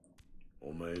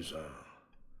 Look,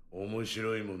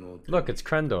 it's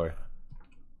Krendor.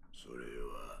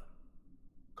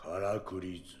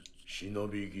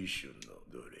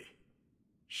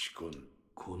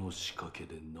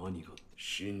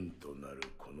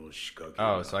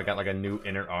 Oh, so I got like a new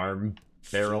inner arm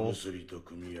barrel.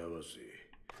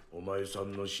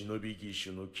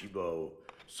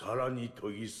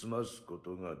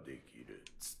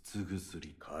 筒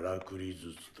薬からくり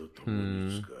筒と共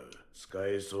に使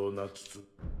えそうな筒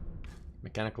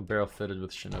Mechanical barrel fitted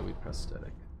with shinobi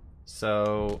prosthetic.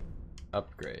 So,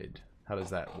 upgrade. How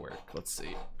does that work? Let's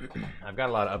see. I've got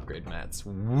a lot of upgrade mats.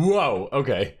 Whoa!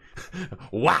 Okay.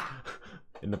 Wow!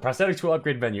 In the prosthetic tool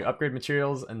upgrade menu, upgrade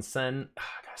materials and send... I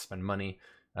gotta spend money.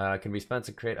 Can be spent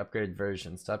to create upgraded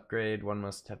versions. To upgrade, one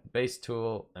must have the base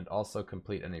tool and also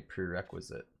complete any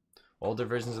prerequisite. Older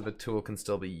versions of the tool can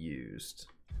still be used.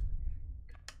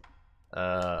 What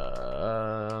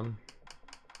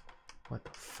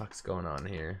the fuck's going on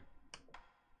here?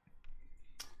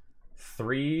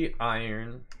 3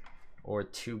 iron or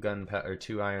 2 gunpowder, or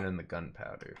 2 iron in the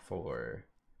gunpowder. For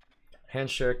hand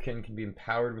shuriken can be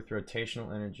empowered with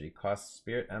rotational energy. Costs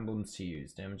spirit emblems to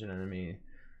use. Damage an enemy.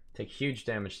 Take huge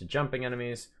damage to jumping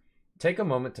enemies. Take a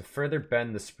moment to further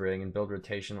bend the spring and build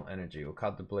rotational energy. Will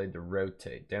cause the blade to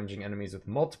rotate, damaging enemies with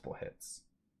multiple hits,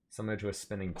 similar to a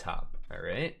spinning top. All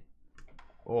right.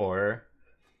 Or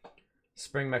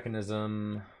spring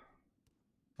mechanism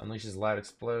unleashes loud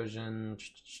explosion.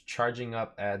 Charging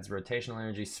up adds rotational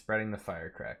energy, spreading the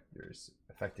firecrackers,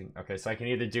 affecting. Okay, so I can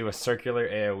either do a circular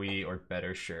AOE or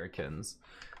better shurikens.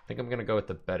 I think I'm gonna go with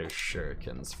the better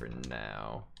shurikens for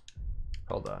now.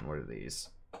 Hold on, what are these?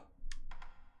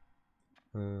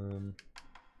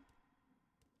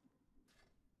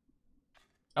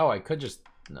 Oh, I could just...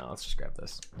 No, let's just grab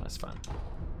this. That's fine.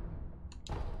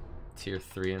 Tier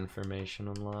 3 information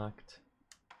unlocked.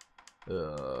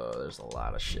 There's a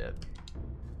lot of shit.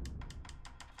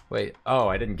 Wait, oh,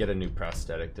 I didn't get a new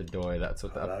prosthetic to Doi. That's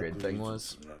what the upgrade thing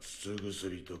was.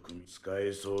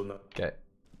 Okay.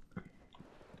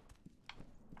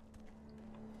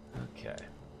 Okay.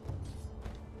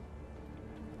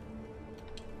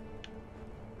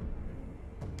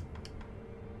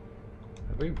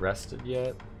 Have we rested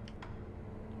yet?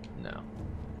 No.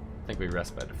 I think we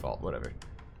rest by default, whatever.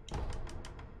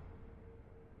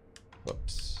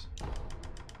 Whoops.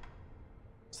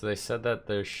 So they said that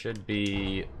there should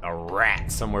be a rat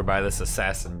somewhere by this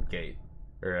assassin gate.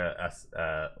 Or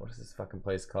what is this fucking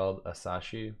place called?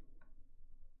 Asashi?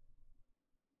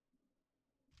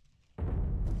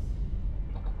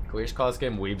 Can we just call this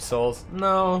game Weeb Souls?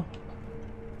 No.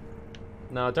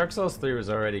 No, Dark Souls 3 was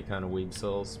already kind of Weeb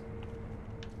Souls.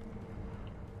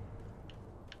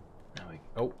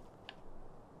 Oh.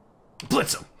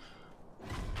 Blitz him!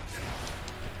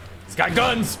 He's got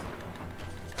guns!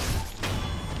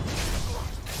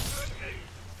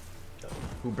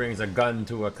 Who brings a gun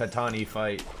to a katani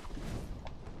fight?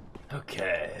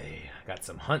 Okay, I got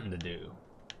some hunting to do.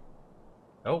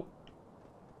 Oh.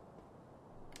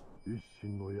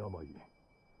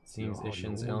 Seems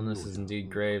Ishin's illness is indeed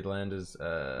grave. Land is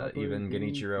even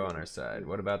Genichiro on our side.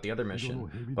 What about the other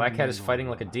mission? Black Cat is fighting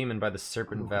like a demon by the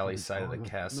Serpent Valley side of the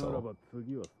castle.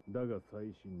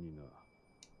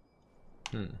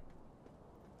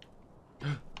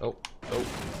 Oh, oh.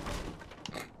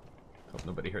 Hope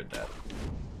nobody heard that.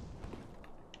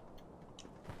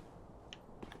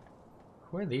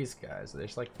 Who are these guys? Are they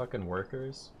just like fucking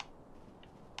workers?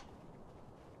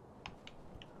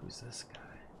 Who's this guy?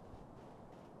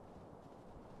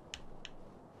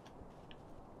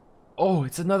 Oh,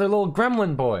 it's another little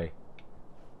gremlin boy.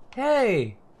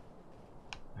 Hey!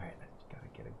 Alright, I gotta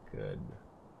get a good...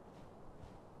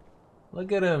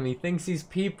 Look at him, he thinks he's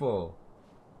people.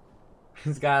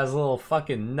 He's got his little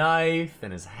fucking knife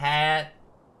and his hat.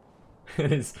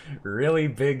 And his really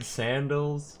big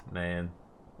sandals. Man.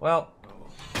 Well...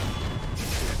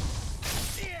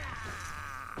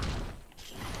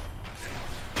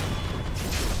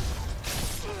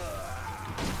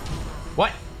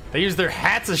 What? They use their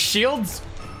hats as shields?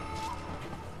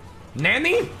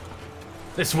 Nanny?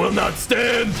 This will not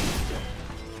stand!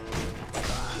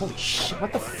 Holy shit,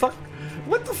 what the fuck?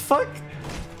 What the fuck?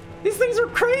 These things are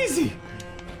crazy!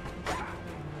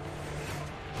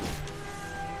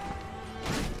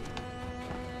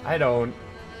 I don't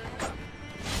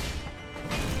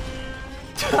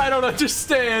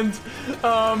understand.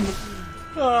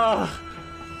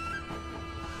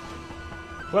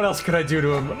 What else could I do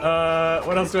to him?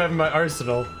 What else do I have in my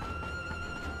arsenal?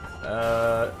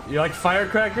 You like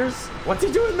firecrackers? What's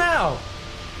he doing now?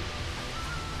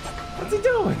 What's he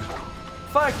doing?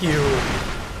 Fuck you.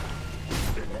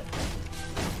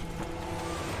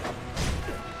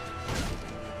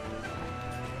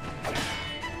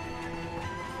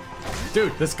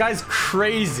 Dude, this guy's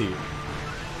crazy.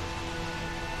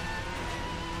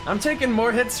 I'm taking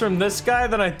more hits from this guy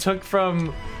than I took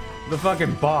from the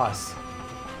fucking boss.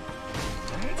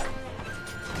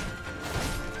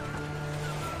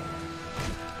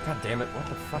 God damn it, what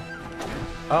the fuck?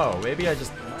 Oh, maybe I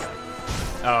just...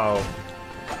 Oh.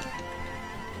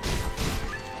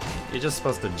 You're just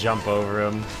supposed to jump over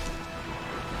him.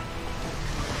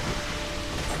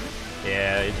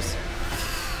 Yeah, you just...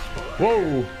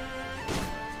 Whoa!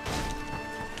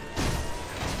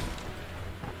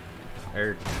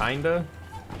 Or kinda?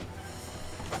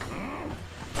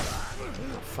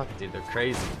 Fuck, dude, they're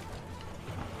crazy.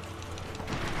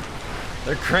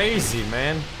 They're crazy,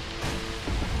 man.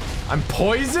 I'm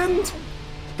poisoned?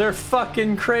 They're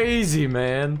fucking crazy,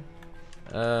 man.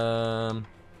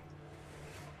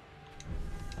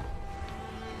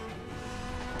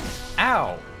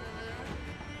 Ow!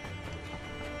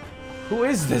 Who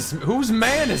is this? Whose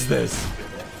man is this?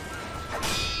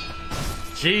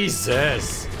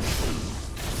 Jesus!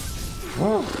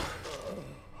 Whew.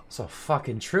 It's a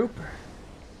fucking trooper.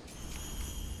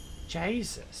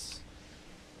 Jesus.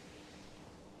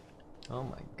 Oh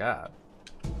my god.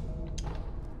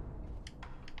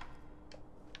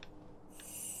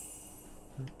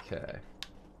 Okay.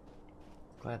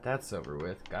 Glad that's over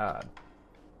with. God.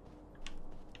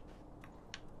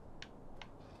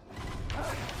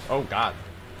 Oh god.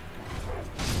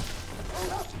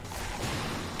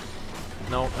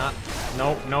 No, not.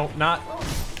 No, no, not.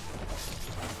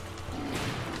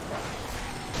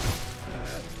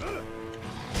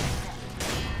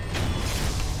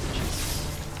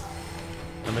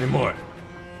 How many more?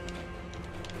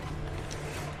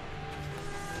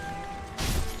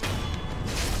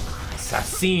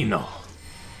 Assassino.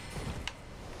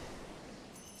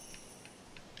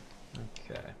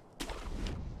 Okay.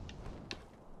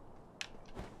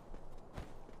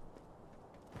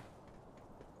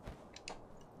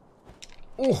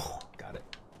 Oh, got it.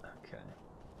 Okay.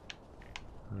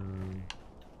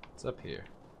 What's up here?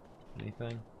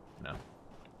 Anything? No.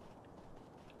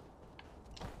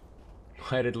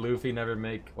 Why did Luffy never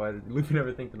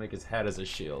think to make his hat as a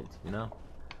shield, you know?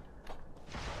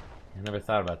 I never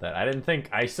thought about that.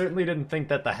 I certainly didn't think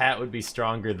that the hat would be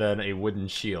stronger than a wooden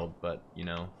shield, but, you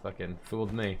know, fucking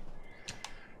fooled me.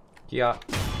 Yeah.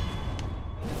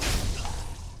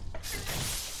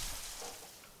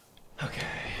 Okay.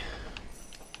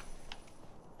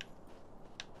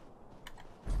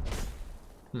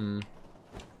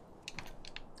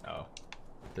 Oh.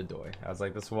 The door. I was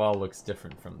like, this wall looks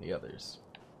different from the others.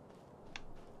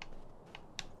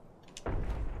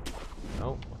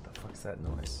 Oh, what the fuck's that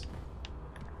noise?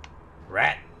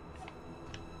 Rat!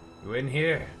 You in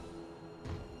here?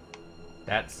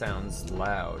 That sounds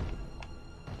loud.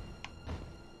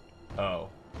 Oh.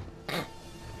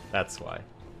 That's why.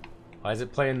 Why is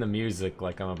it playing the music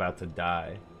like I'm about to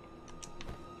die?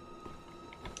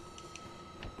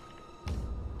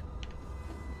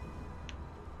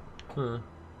 Huh.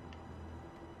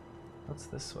 What's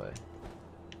this way?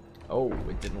 Oh,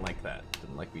 it didn't like that.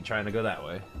 Didn't like me trying to go that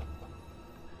way.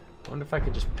 I wonder if I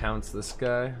could just pounce this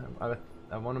guy.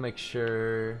 I want to make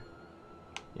sure...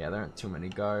 Yeah, there aren't too many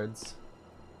guards.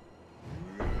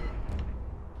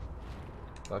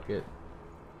 Fuck it.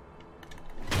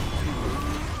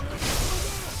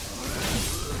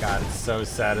 God, it's so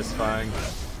satisfying.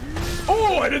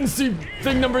 Oh, I didn't see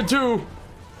thing number 2!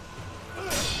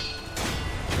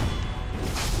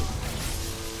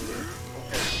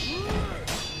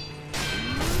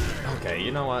 Okay,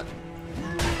 you know what?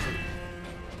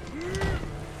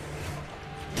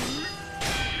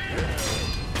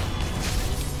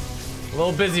 A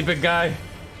little busy, big guy.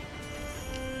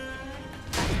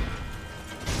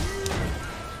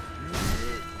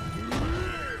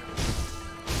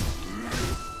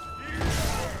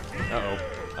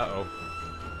 Uh-oh.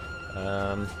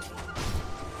 Uh-oh.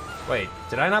 Wait,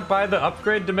 did I not buy the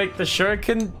upgrade to make the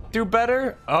shuriken do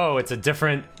better? Oh, it's a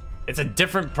different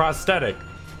prosthetic.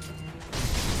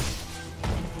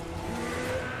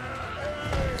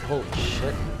 Holy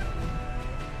shit.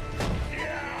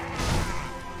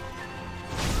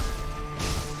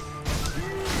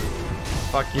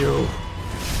 Fuck you.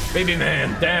 Baby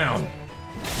man, down.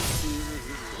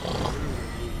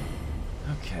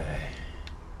 Okay.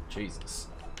 Jesus.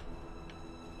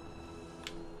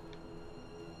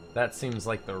 That seems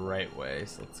like the right way,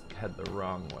 so let's head the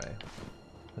wrong way.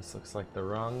 This looks like the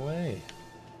wrong way.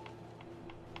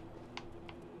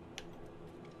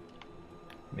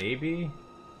 Maybe?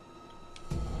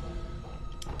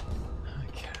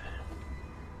 Okay.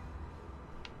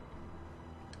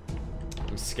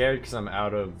 I'm scared because I'm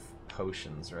out of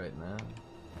potions right now.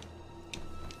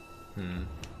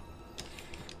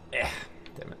 Eh,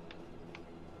 damn it.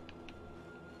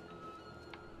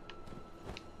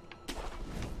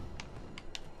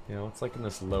 You know, what's like in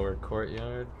this lower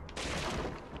courtyard?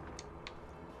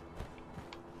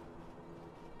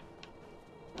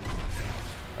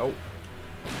 Oh.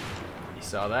 You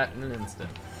saw that in an instant.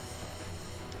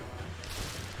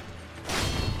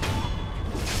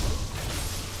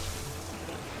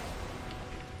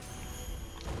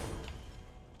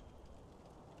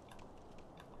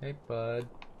 Hey, bud.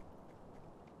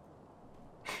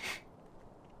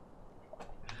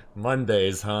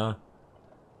 Mondays, huh?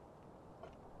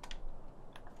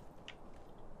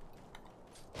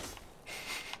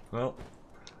 Well.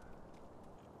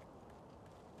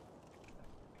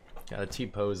 Got a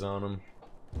T-pose on him.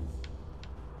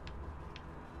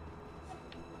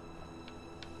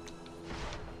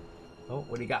 Oh,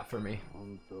 what do you got for me?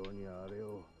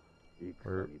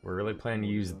 We're really planning to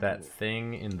use that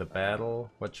thing in the battle.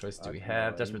 What choice do we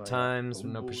have? Desperate times,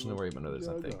 no position to worry about others,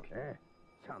 I think.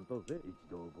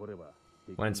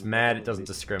 When it's mad, it doesn't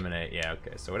discriminate. Yeah,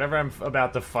 okay. So whatever I'm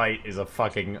about to fight is a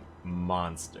fucking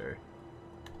monster.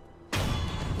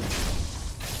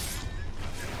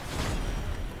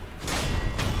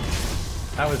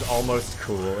 That was almost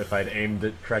cool if I'd aimed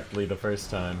it correctly the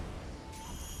first time.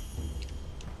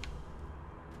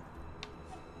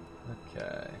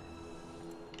 Okay.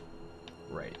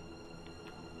 Right.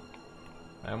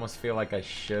 I almost feel like I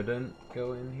shouldn't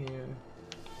go in here.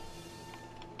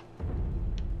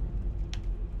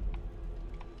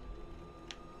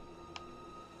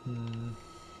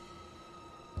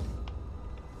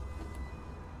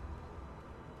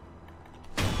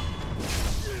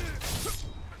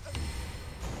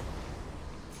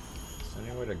 Is there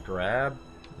anywhere to grab?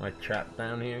 Am I trapped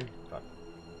down here? Fuck.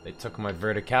 They took my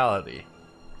verticality.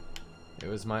 It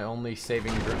was my only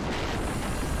saving group.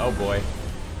 Oh boy.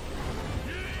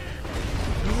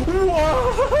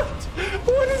 What?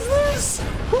 What is this?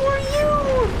 Who are you?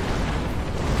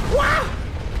 What?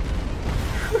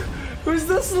 Who's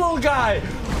this little guy?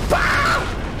 Ah!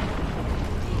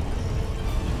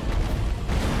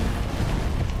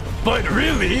 But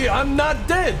really, I'm not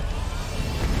dead.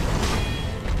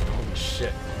 Holy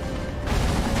shit.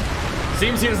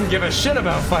 Seems he doesn't give a shit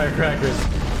about firecrackers.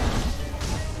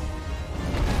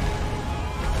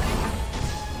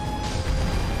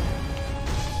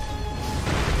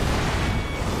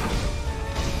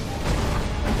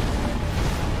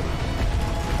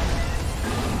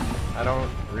 I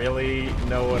don't really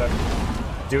know what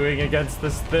I'm doing against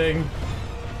this thing.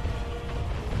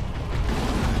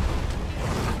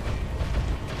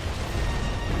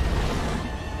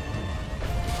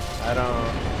 I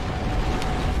don't...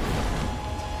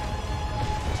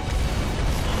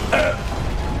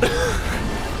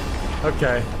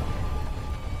 Okay.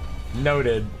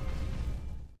 Noted.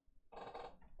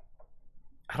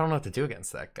 I don't know what to do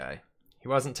against that guy. He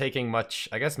wasn't taking much.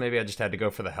 I guess maybe I just had to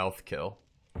go for the health kill.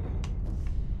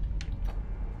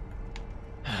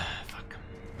 Fuck.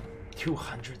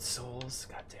 200 souls?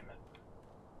 God damn it.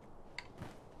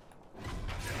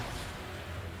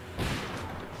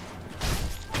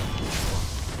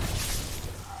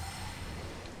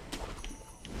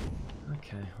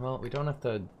 Okay, well, we don't have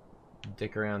to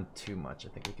dick around too much. I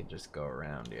think we could just go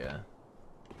around, yeah.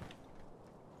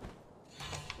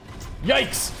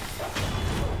 Yikes!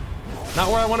 Not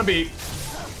where I want to be.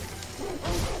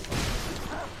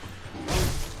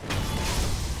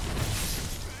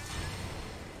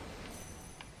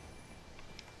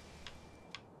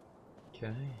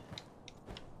 Okay.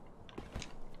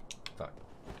 Fuck.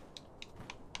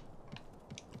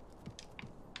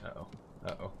 Uh-oh.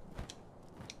 Uh-oh.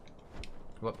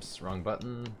 Whoops, wrong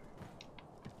button.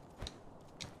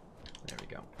 There we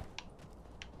go.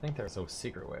 I think there's a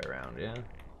secret way around, yeah?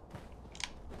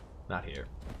 Not here.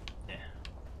 Yeah.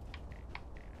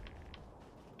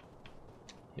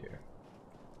 Here.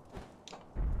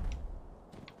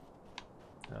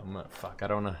 Oh, fuck, I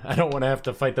don't want to have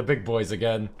to fight the big boys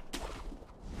again.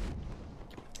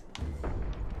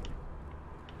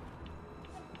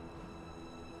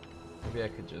 Maybe I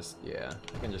could just, yeah,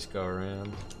 I can just go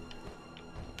around.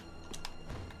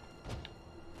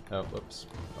 Oh, whoops.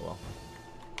 Oh well.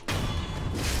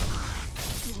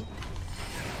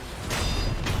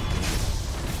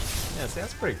 Yeah, see,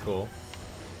 that's pretty cool.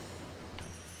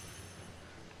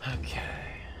 Okay.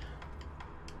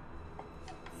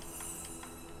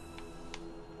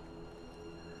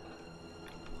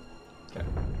 Okay.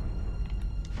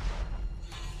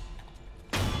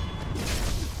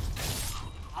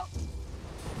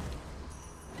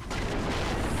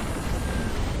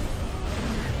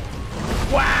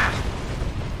 Wow!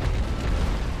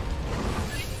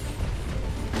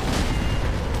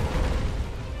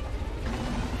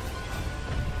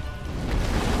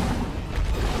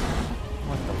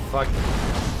 What the fuck?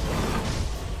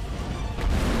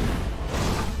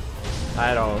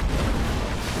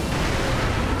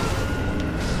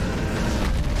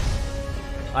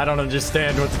 I don't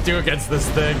understand what to do against this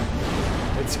thing.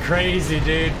 It's crazy,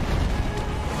 dude.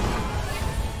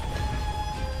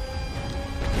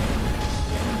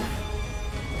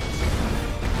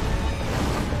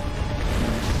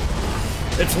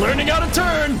 It's learning how to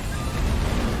turn!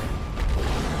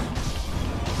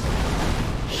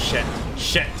 Shit.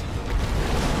 Shit.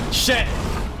 Shit!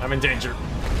 I'm in danger.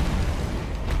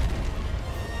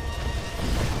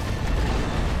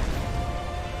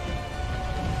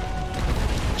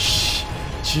 Shh.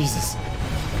 Jesus.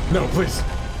 No, please.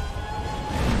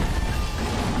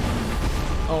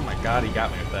 Oh my god, he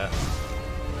got me with that.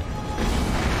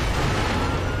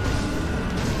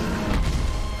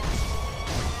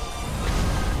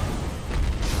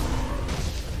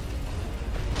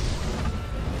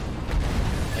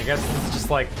 I guess this is just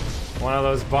like one of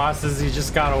those bosses you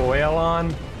just got a whale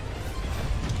on.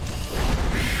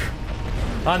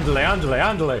 Andale, andale,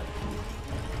 andale.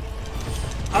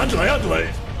 Andale,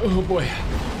 andale. Oh boy.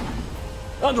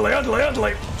 Andale, andale,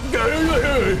 andale.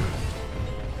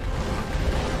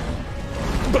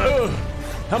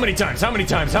 How many times? How many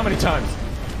times? How many times?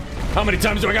 How many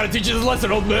times do I gotta teach you this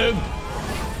lesson, old man?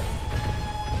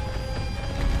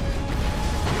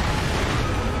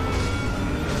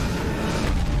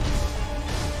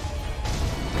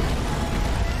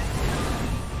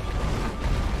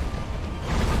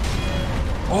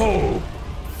 Oh,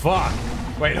 fuck.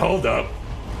 Wait, hold up.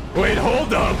 Wait,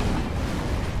 hold up.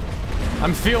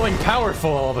 I'm feeling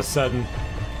powerful all of a sudden.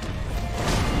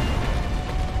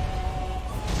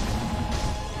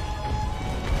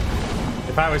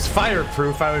 If I was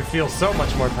fireproof, I would feel so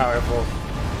much more powerful.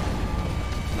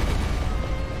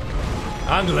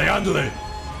 Andale, andale.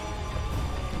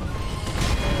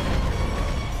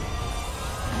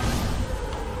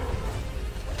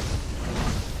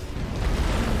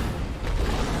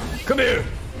 Come here.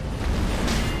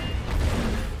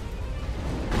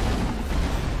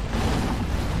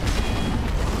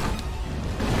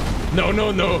 No,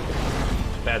 no, no.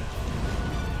 Bad.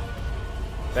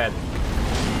 Bad.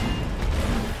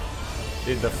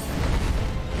 Dude,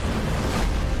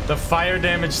 the fire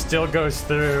damage still goes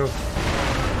through.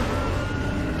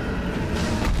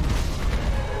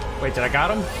 Wait, did I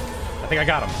got him? I think I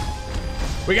got him.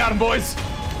 We got him, boys.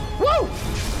 Woo!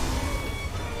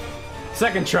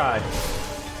 Second try.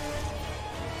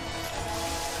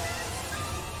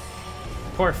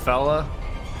 Poor fella.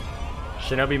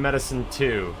 Shinobi medicine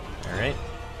 2. All right.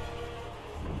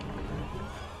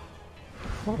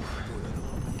 Oh.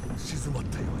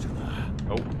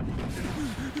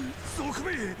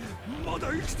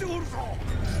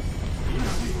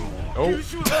 Oh.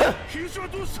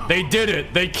 They did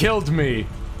it. They killed me.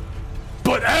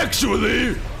 But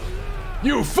actually,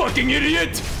 you fucking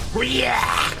idiot.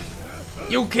 Yeah.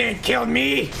 You can't kill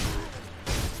me.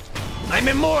 I'm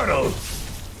immortal.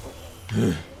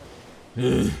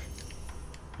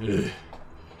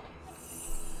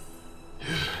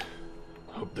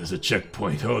 Hope there's a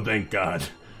checkpoint. Oh, thank God.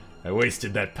 I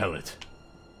wasted that pellet.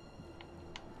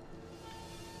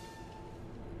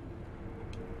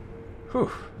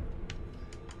 Whew.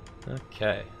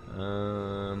 Okay.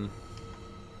 I'm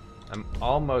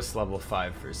almost level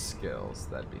 5 for skills.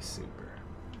 That'd be super.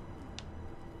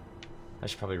 I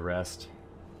should probably rest.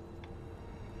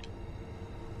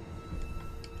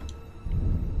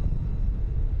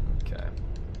 Okay.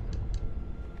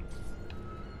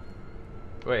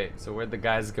 Wait, so where'd the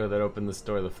guys go that opened this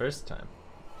door the first time?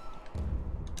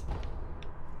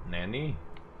 Nanny?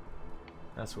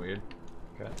 That's weird.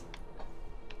 Okay.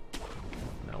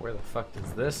 Now where the fuck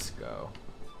does this go?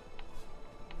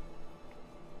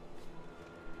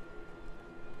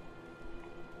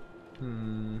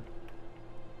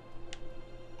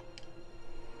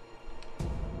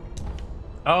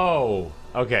 Oh,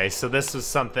 okay. So this was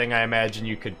something I imagine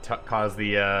you could cause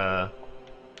the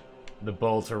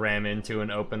bull to ram into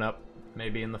and open up,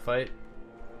 maybe in the fight.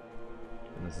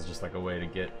 And this is just like a way to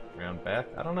get around back.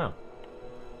 I don't know.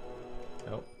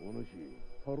 Oh.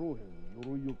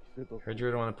 Heard you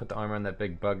would want to put the armor on that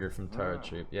big bugger from Taro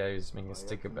Troop. Yeah, he was making a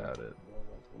stick about it.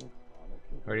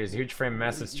 Already has a huge frame,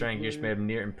 massive strength, which made him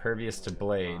near impervious to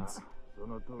blades.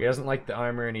 He doesn't like the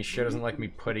armor, and he sure doesn't like me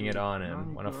putting it on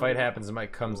him. When a fight happens, it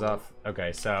might comes off.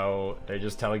 Okay, so they're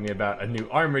just telling me about a new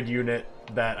armored unit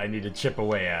that I need to chip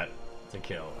away at to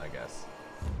kill, I guess.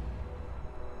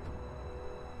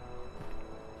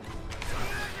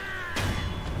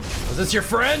 Was this your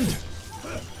friend?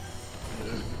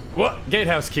 What?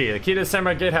 Gatehouse key. The key to the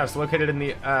Samurai Gatehouse, located in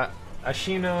the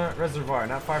Ashina Reservoir,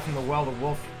 not far from the well the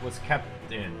wolf was kept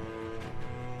in.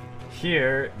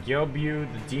 Here, Gyobyu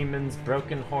the demon's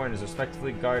broken horn is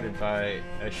respectively guarded by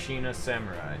Ashina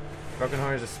Samurai. Broken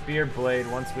horn is a spear blade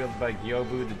once wielded by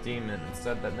Gyobyu the demon.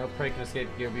 Instead, that no prey can escape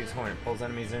Gyobyu's horn. It pulls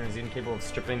enemies in and is incapable of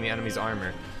stripping the enemy's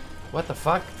armor. What the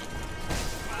fuck?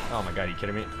 Oh my god, are you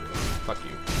kidding me? Fuck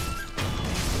you.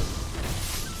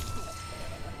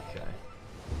 Okay.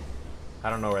 I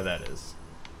don't know where that is.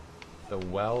 The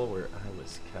well where I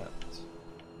was kept.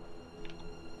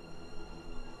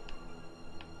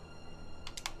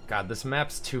 God, this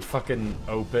map's too fucking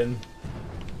open.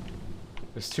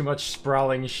 There's too much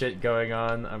sprawling shit going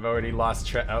on. I've already lost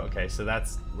track. Oh, okay, so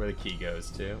that's where the key goes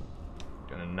to.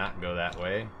 Gonna not go that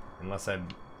way, unless I'm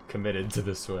committed to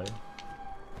this way.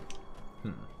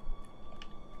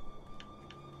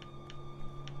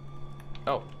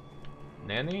 Oh,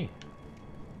 Nanny?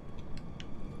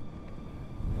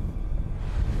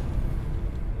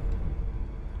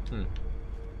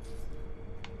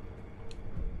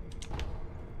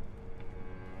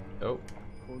 Oh.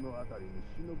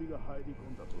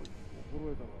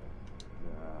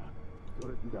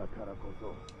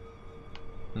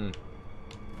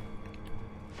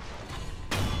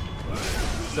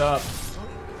 What's up?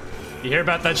 You hear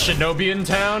about that shinobi in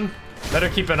town? Better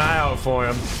keep an eye out for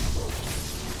him.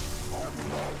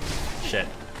 Shit.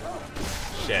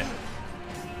 Shit.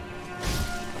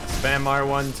 Spam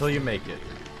R1 until you make it.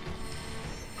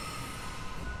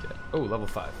 Okay. Oh, level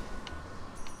 5.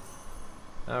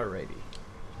 Alrighty.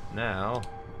 Now,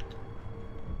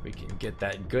 we can get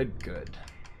that good.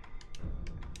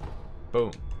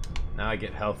 Boom. Now I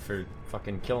get health for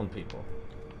fucking killing people.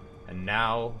 And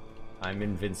now, I'm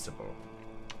invincible.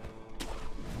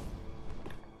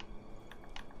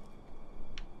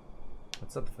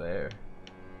 What's up there?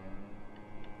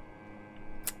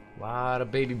 A lot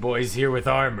of baby boys here with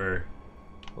armor.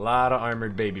 A lot of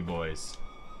armored baby boys.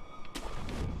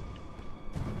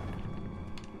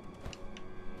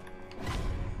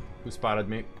 Who spotted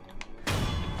me?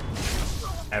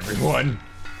 Everyone.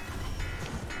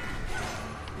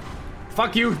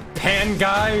 Fuck you, Pan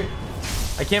Guy.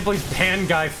 I can't believe Pan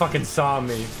Guy fucking saw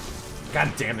me.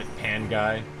 God damn it, Pan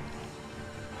Guy.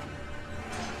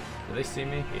 Do they see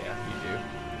me? Yeah, you do.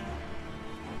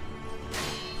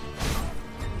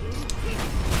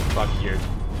 Fuck your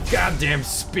goddamn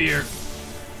spear.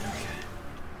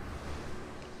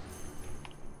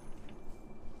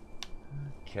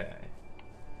 Okay.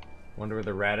 Wonder where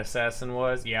the rat assassin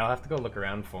was? Yeah, I'll have to go look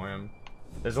around for him.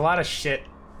 There's a lot of shit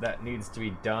that needs to be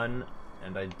done,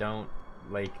 and I don't,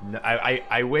 like,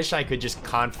 I wish I could just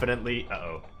confidently...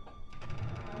 Uh-oh.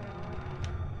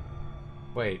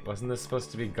 Wait, wasn't this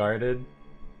supposed to be guarded?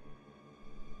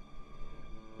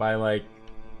 By, like,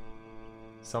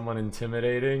 someone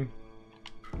intimidating?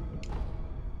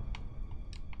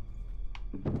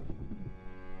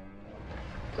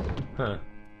 Huh.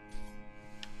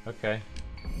 Okay.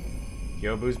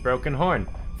 Yobu's broken horn.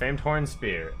 Famed horn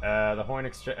spear. The horn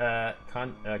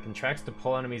contracts to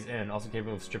pull enemies in, also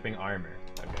capable of stripping armor.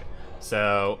 Okay.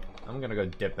 So, I'm gonna go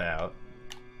dip out.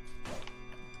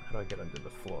 How do I get under the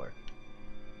floor?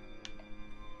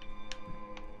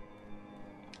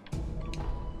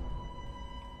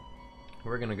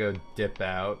 We're gonna go dip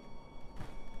out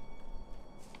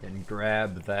and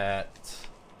grab that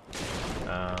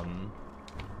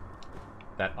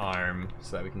that arm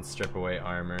so that we can strip away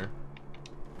armor.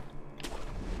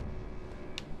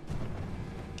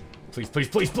 Please, please,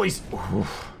 please, please!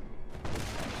 Oof.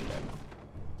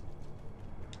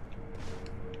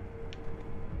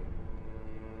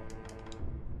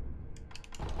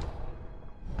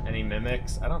 Any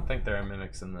mimics? I don't think there are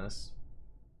mimics in this.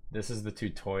 This is the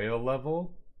tutorial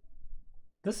level?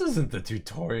 This isn't the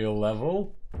tutorial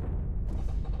level.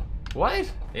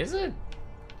 What? Is it?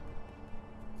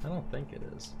 I don't think it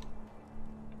is.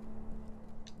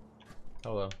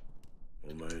 Hello.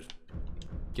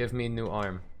 Give me a new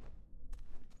arm.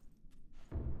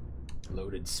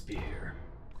 Loaded spear.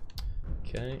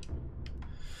 Okay.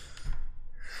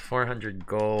 400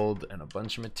 gold and a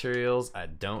bunch of materials I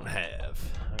don't have.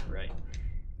 Alright.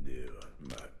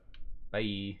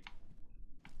 Bye.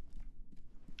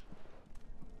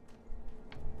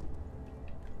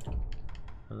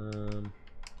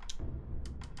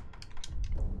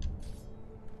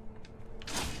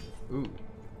 Ooh,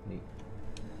 neat.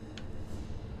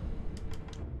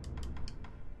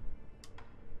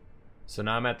 So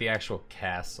now I'm at the actual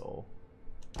castle.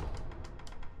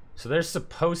 So there's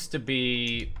supposed to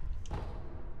be...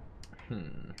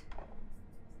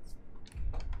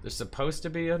 There's supposed to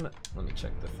be an... Let me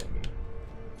check the thingy.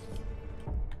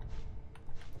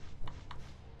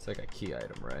 It's like a key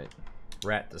item, right?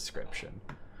 Rat description.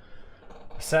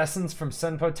 Assassins from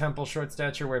Senpo Temple, short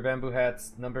stature, wear bamboo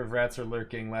hats. Number of rats are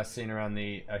lurking, last seen around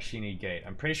the Ashini Gate.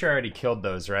 I'm pretty sure I already killed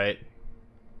those, right?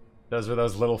 Those were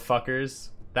those little fuckers.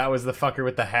 That was the fucker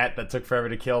with the hat that took forever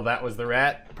to kill. That was the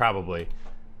rat? Probably.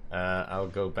 I'll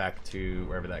go back to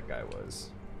wherever that guy was.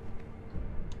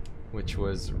 Which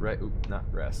was right. Oop, not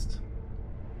rest.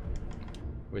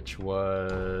 Which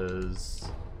was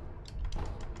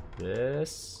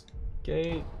this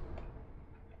gate?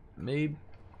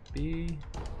 Maybe.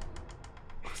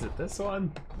 Is it this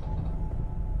one?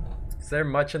 Is there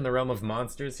much in the realm of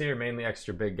monsters here? Mainly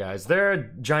extra big guys. There are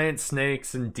giant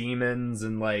snakes and demons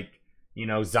and, like, you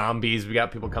know, zombies. We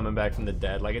got people coming back from the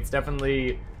dead. Like, it's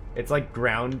definitely, it's like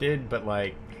grounded, but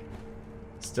like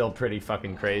still pretty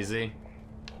fucking crazy.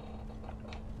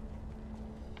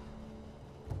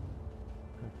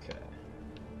 Okay.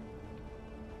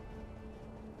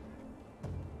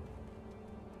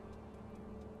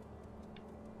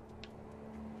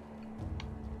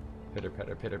 Pitter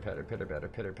patter, pitter patter, pitter patter,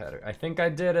 pitter patter. I think I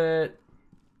did it.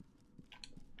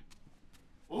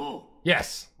 Oh,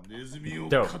 Yes.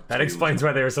 Dope. That explains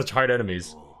why they were such hard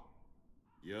enemies.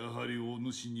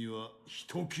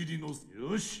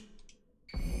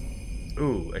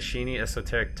 Ooh, Ashini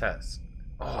esoteric test.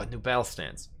 Oh, a new battle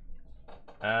stance.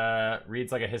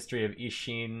 Reads like a history of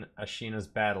Ishin Ashina's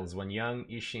battles. When young,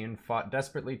 Ishin fought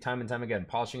desperately time and time again,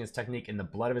 polishing his technique in the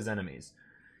blood of his enemies.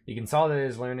 He consolidated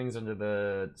his learnings under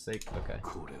the sake. Okay.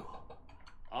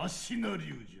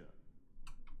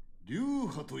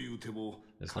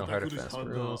 There's no hard defense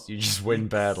rules. You just win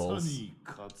battles.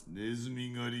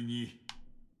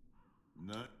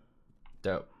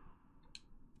 Dope.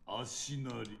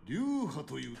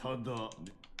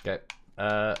 Okay.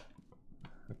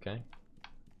 Okay.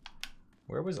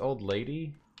 Where was old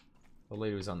lady? Old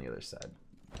lady was on the other side.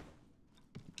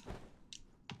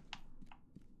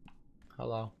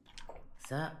 Hello.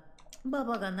 Oh,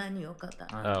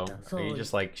 are you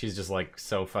just like, she's just like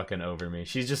so fucking over me.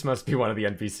 She just must be one of the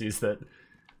NPCs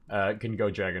that can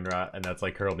go Dragon Rot, and that's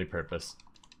like her only purpose.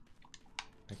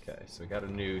 Okay, so we got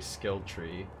a new skill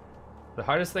tree. The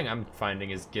hardest thing I'm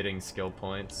finding is getting skill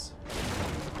points.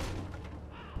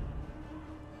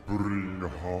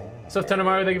 So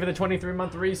Tenamaru, thank you for the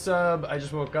 23-month resub. I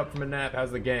just woke up from a nap.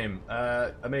 How's the game?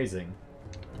 Amazing.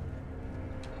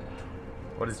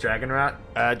 What is Dragon Rot?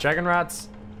 Dragon Rot's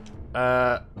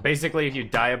basically if you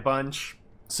die a bunch.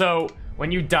 So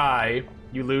when you die,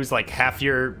 you lose like half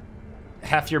your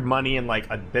money and like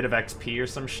a bit of XP or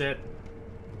some shit.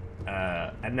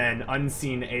 And then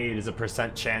unseen aid is a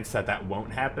 % chance that that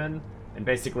won't happen. And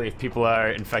basically if people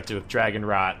are infected with Dragon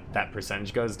Rot, that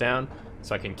percentage goes down.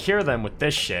 So I can cure them with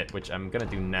this shit, which I'm gonna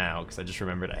do now because I just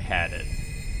remembered I had it.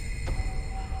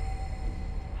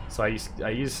 So I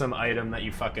use some item that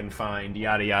you fucking find,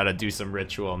 yada yada, do some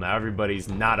ritual. Now everybody's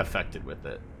not affected with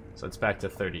it. So it's back to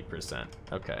 30%.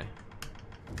 Okay.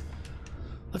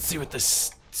 Let's see what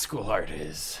this school art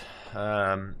is.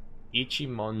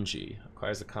 Ichimonji.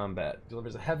 Acquires a combat.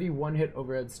 Delivers a heavy one-hit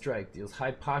overhead strike. Deals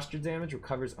high posture damage,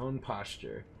 recovers own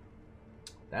posture.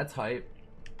 That's hype.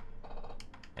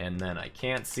 And then I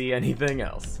can't see anything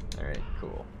else. Alright,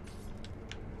 cool.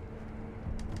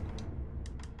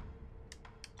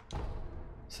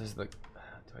 Says the... Do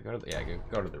I go to the... Yeah, I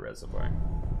go to the reservoir.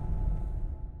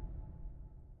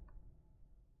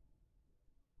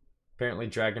 Apparently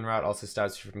Dragon Rot also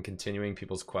stops you from continuing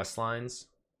people's quest lines.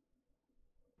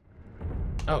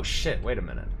 Oh shit, wait a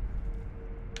minute.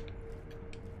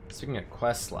 Speaking of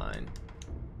quest line.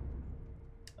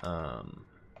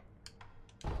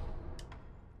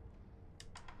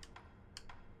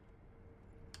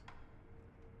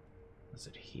 Was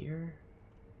it here?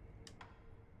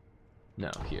 No,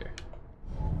 here.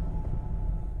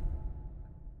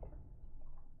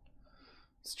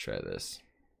 Let's try this.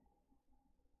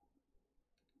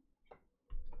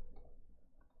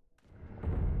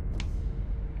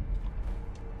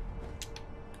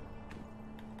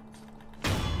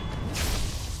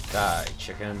 Die,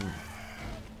 chicken.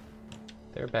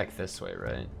 They're back this way,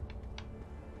 right?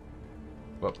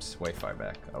 Whoops, way far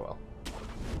back. Oh well.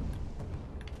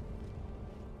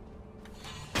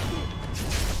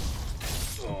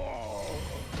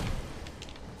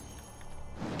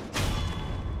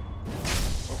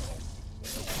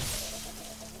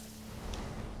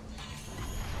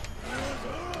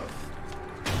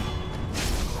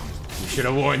 You should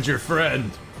have warned your friend.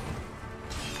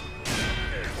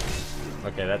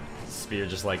 Okay, that spear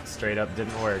just like straight up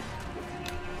didn't work.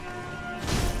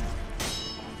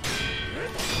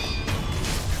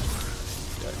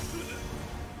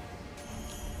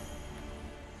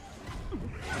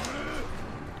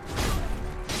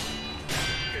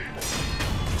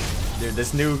 Dude,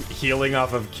 this new healing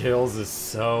off of kills is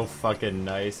so fucking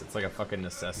nice. It's like a fucking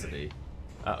necessity.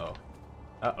 Uh-oh.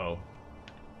 Uh-oh.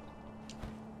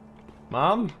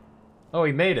 Mom? Oh,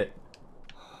 he made it.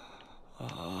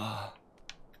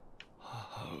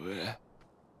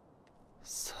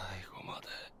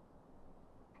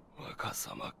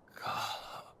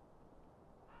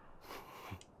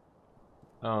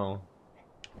 Oh.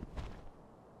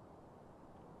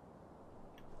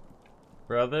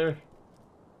 brother.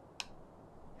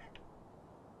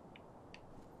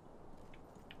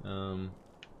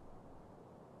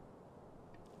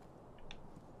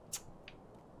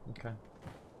 Okay.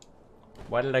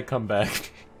 Why did I come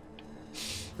back?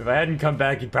 If I hadn't come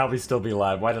back, he'd probably still be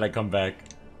alive. Why did I come back?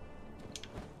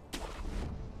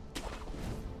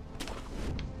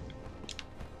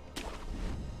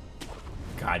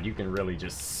 God, you can really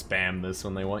just spam this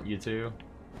when they want you to.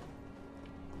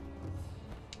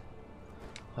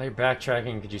 While you're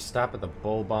backtracking, could you stop at the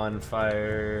bull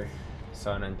bonfire?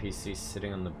 Saw an NPC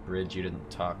sitting on the bridge you didn't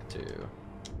talk to.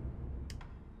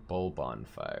 Bull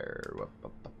bonfire.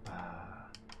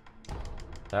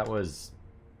 That was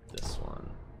this one,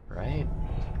 right?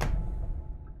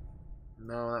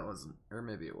 No, that wasn't. Or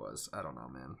maybe it was. I don't know,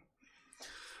 man.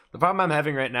 The problem I'm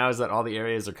having right now is that all the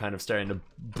areas are kind of starting to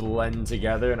blend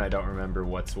together and I don't remember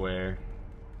what's where.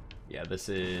 Yeah, this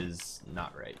is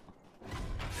not right.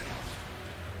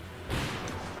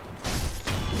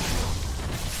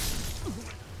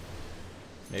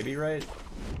 Maybe right?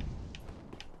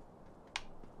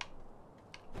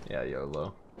 Yeah,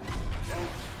 YOLO.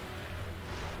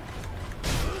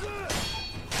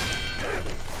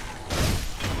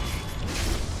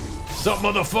 Sup,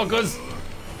 motherfuckers?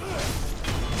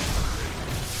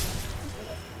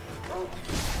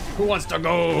 Who wants to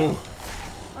go?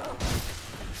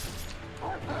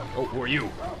 Oh, who are you?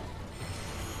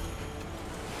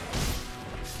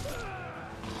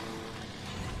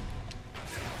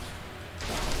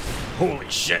 Holy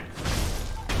shit!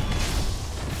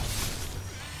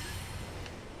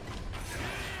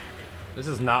 This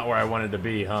is not where I wanted to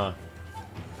be, huh?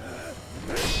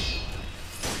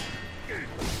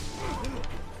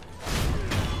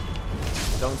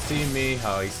 Don't see me.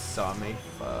 Oh, he saw me.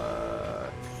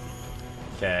 Fuck.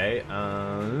 Okay,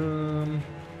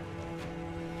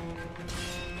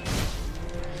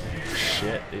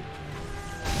 shit, dude.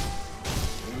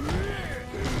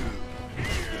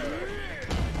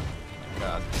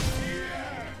 God.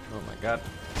 Oh my god.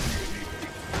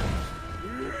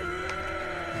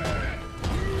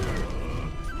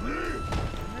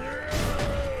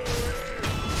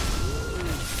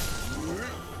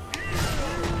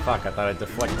 Fuck, I thought I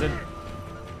deflected.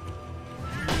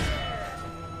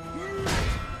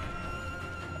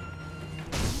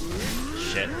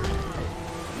 Shit.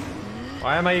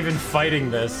 Why am I even fighting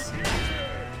this?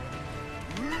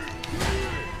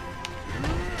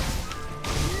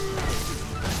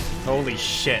 Holy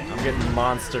shit, I'm getting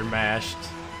monster mashed.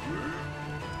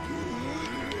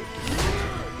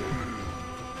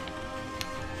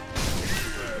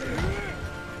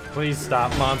 Please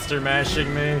stop monster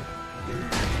mashing me.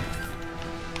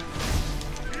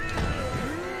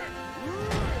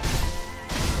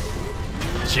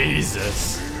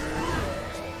 Jesus.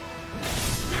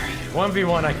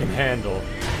 1v1 I can handle.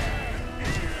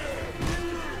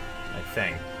 I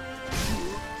think.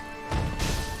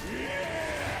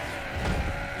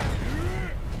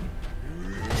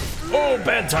 Oh,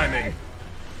 bad timing.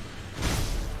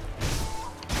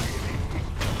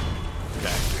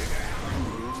 Okay.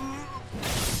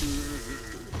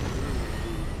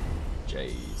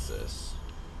 Jesus.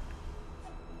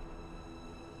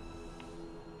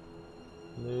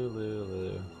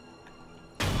 Lulu.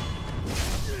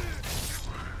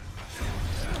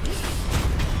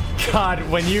 God,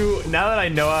 when you, now that I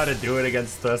know how to do it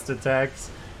against thrust attacks,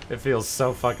 it feels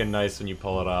so fucking nice when you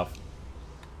pull it off.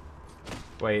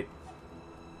 Wait,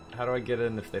 how do I get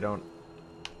in if they don't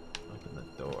open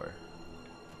the door?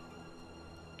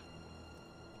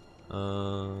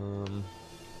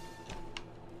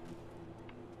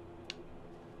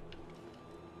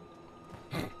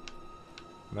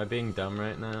 Am I being dumb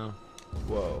right now?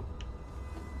 Whoa.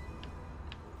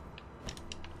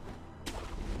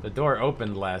 The door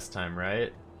opened last time,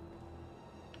 right?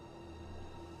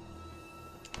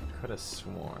 Could have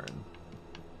sworn.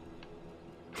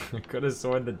 I could have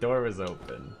sworn the door was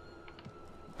open.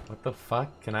 What the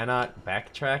fuck? Can I not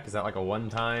backtrack? Is that like a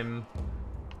one-time?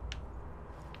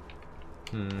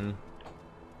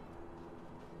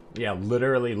 Yeah,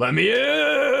 literally, let me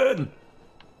in!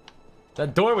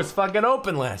 That door was fucking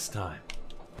open last time.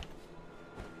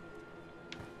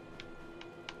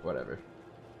 Whatever.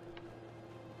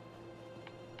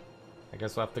 I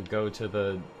guess we'll have to go to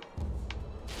the...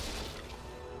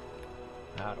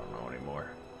 I don't know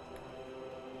anymore.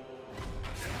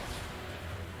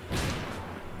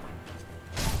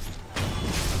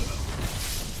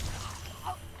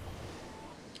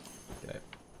 Okay.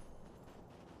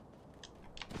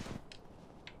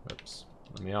 Oops.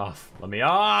 Let me off. Let me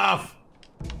off!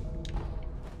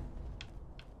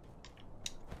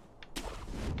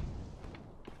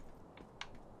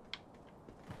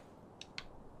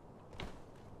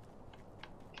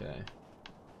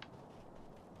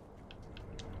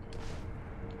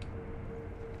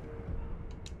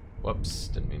 Whoops,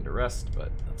 didn't mean to rest,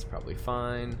 but that's probably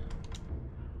fine.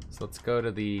 So let's go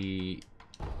to the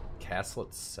castle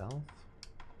itself.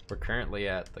 We're currently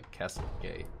at the castle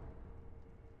gate.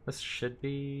 This should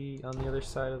be on the other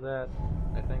side of that,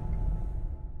 I think.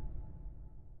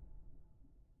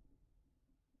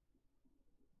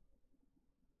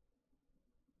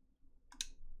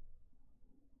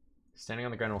 Standing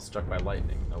on the ground while struck by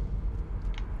lightning. Nope.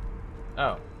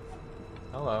 Oh.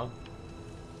 Hello.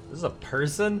 This is a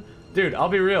person? Dude, I'll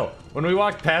be real. When we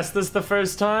walked past this the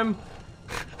first time,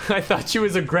 I thought she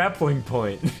was a grappling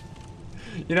point.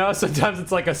 You know, sometimes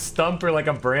it's like a stump or like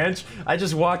a branch. I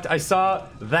just walked, I saw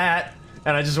that,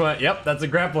 and I just went, yep, that's a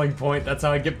grappling point. That's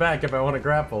how I get back if I want to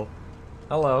grapple.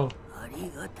 Hello.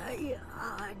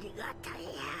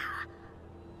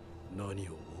 何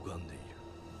を拝んでいる。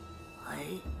は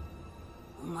い。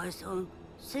お前さん、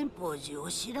千宝寺を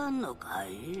知らんのか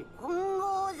い？金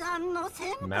剛山の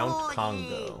千宝寺。Mount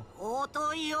Congo.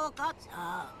 尊いお方。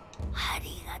あ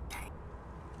りがたい。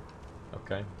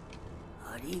Okay.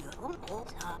 ありがとう。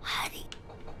あり。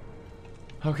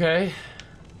Okay.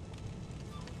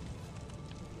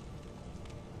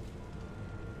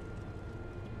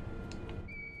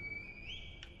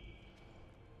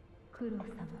 クロウ様、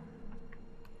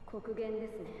黒源で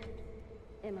すね。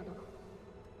エマ殿、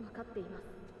分かっています。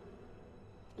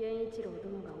源一郎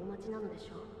殿がお待ちなのでし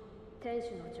ょう。天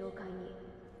守の上階に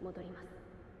戻ります。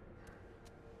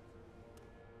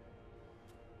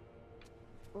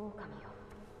狼よ、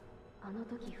あの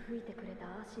時吹いてくれた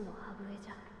足の歯笛じ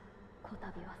ゃ、こた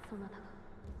びはそなたが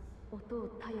音を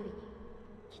頼りに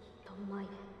きっと参れ。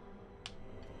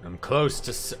I'm close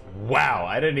to wow,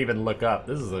 I didn't even look up.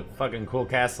 This is a fucking cool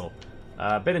castle.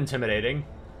 A bit intimidating.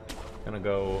 Gonna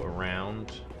go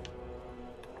around.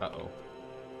 Uh-oh.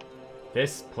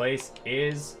 This place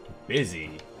is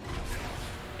busy.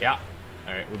 Yeah.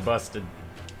 Alright, we're busted.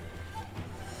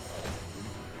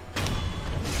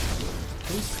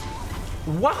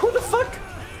 What? Who the fuck?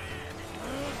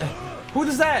 Who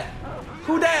does that?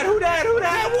 Who that? Who that? Who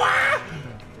that? What?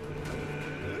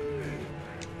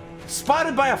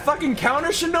 Spotted by a fucking counter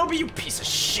shinobi, you piece of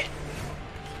shit.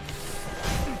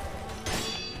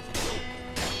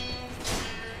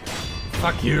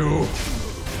 Fuck you.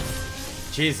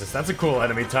 Jesus, that's a cool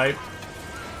enemy type.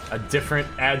 A different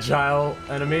agile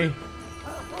enemy.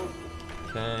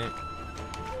 Okay.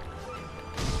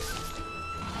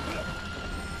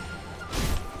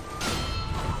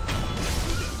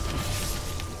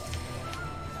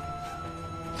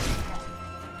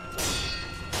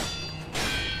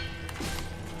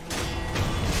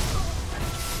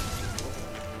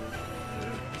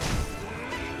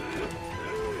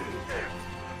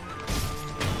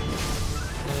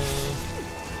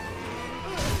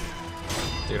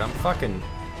 Dude, I'm fucking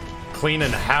cleaning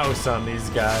house on these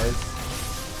guys.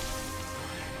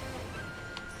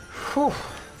 Whew.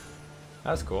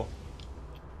 That was cool.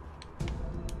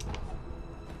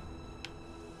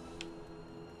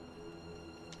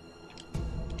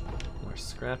 More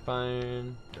scrap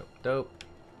iron. Dope, dope.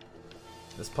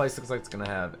 This place looks like it's gonna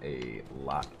have a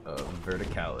lot of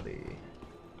verticality.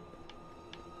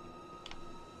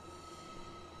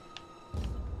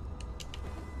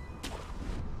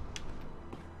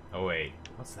 Oh wait,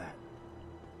 what's that?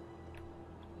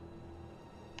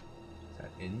 Is that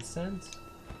incense?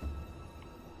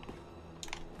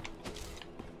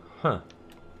 Huh.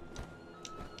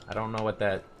 I don't know what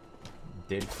that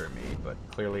did for me, but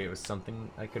clearly it was something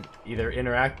I could either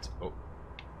interact... Oh.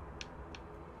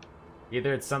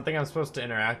 Either it's something I'm supposed to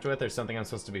interact with or something I'm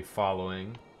supposed to be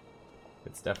following.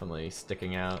 It's definitely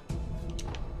sticking out.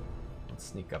 Let's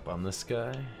sneak up on this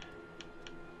guy.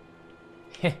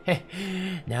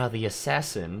 Now the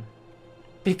assassin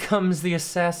becomes the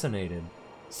assassinated.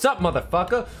 Sup,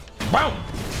 motherfucker? Boom!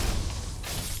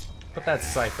 Put that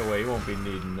scythe away, you won't be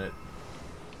needing it.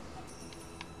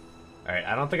 Alright,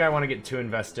 I don't think I want to get too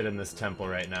invested in this temple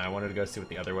right now. I wanted to go see what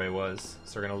the other way was.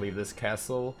 So we're gonna leave this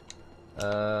castle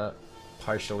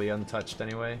partially untouched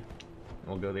anyway.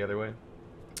 We'll go the other way.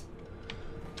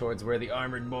 Towards where the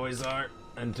armored boys are.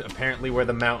 And apparently where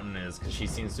the mountain is, because she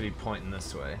seems to be pointing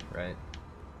this way, right?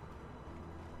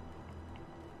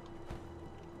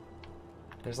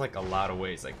 There's like a lot of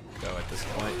ways I can go at this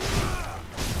point.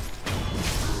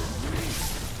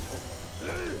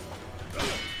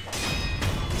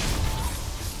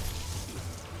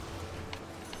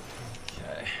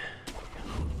 Okay.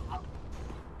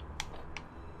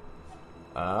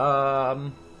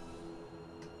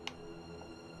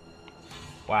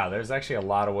 Wow, there's actually a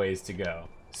lot of ways to go.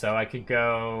 So I could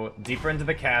go deeper into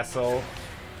the castle.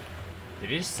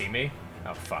 Did you just see me?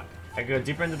 Oh, fuck. I could go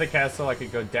deeper into the castle, I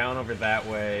could go down over that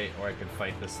way, or I could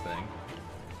fight this thing.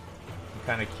 I'm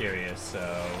kind of curious,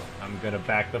 so I'm gonna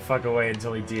back the fuck away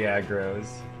until he de-aggroes,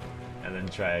 and then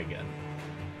try again.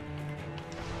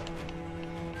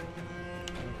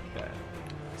 Okay.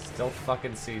 Still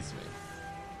fucking sees me.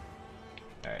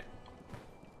 Alright.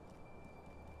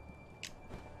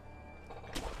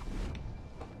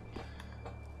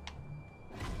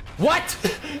 What?!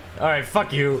 Alright,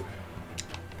 fuck you.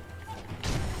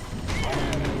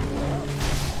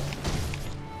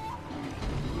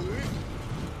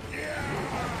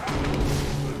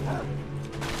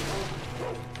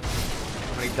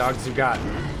 How many dogs you got?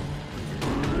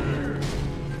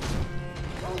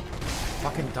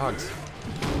 Fucking dogs.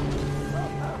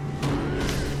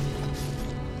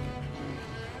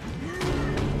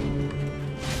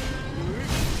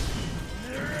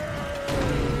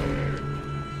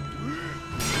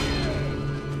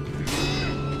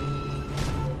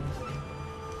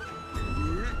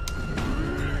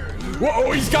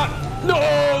 Whoa, he's got...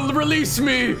 No! Release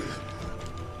me!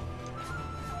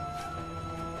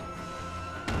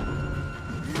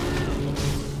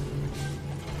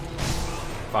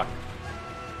 Fuck.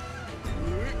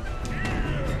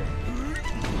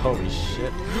 Holy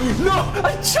shit. No!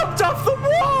 I jumped off the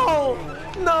wall!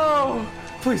 No!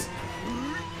 Please.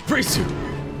 Brace you!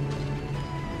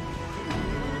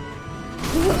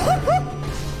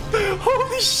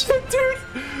 Holy shit, dude!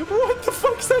 What the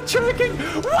fuck's that tracking?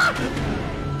 What?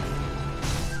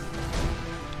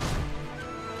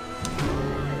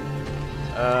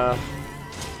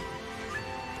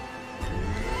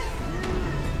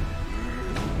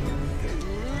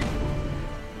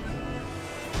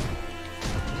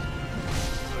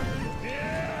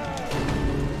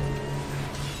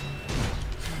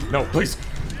 No, please!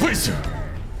 Please!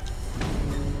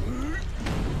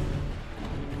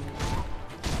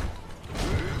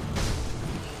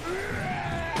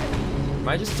 Am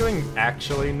I just doing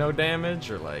actually no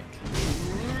damage, or like...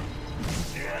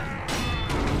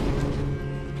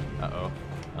 Uh-oh.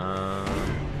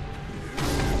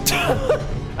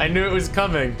 I knew it was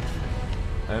coming.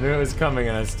 I knew it was coming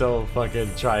and I still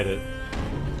fucking tried it.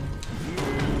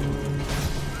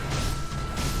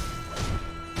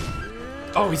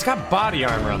 Oh, he's got body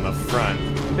armor on the front.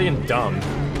 I'm being dumb.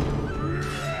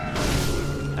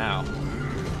 Ow.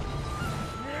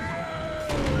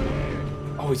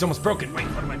 Oh, he's almost broken. Wait,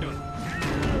 what am I doing?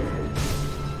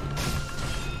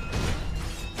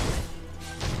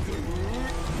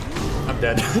 I'm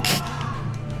dead.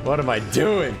 What am I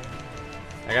doing?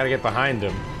 I gotta get behind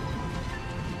him.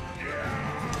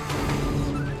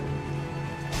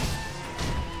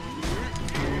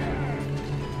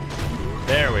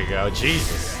 There we go.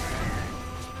 Jesus.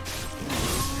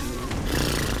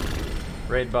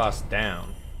 Raid boss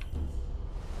down.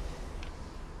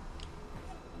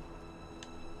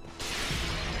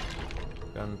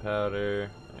 Gunpowder.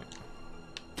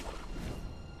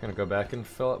 Gonna go back and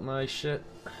fill up my shit.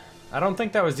 I don't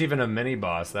think that was even a mini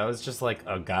boss. That was just like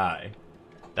a guy.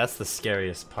 That's the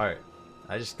scariest part.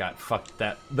 I just got fucked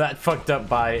up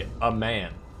by a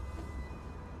man.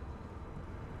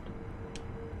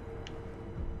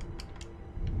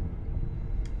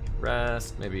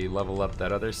 Rest, maybe level up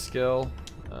that other skill.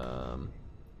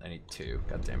 I need 2,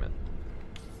 god damn it.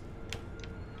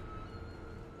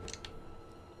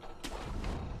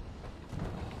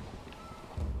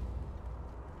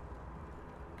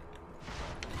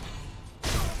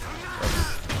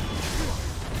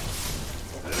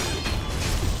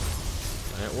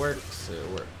 It works, it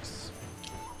works.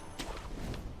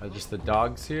 Are just the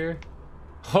dogs here?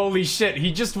 Holy shit,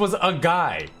 he just was a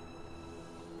guy!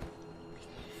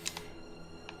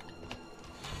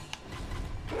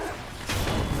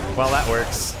 Well, that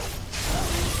works.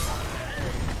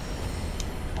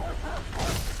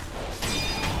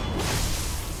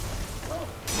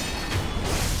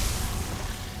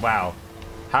 Wow.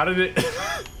 How did it...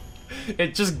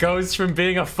 It just goes from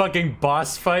being a fucking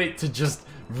boss fight to just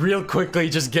real quickly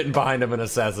just getting behind him and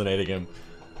assassinating him.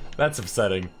 That's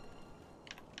upsetting.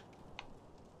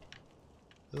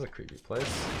 This is a creepy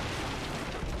place.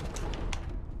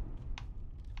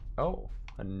 Oh,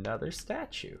 another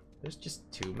statue. There's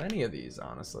just too many of these,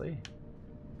 honestly.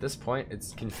 At this point,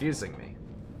 it's confusing me.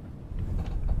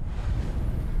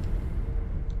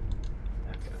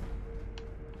 Okay.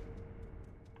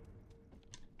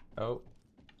 Oh,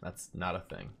 that's not a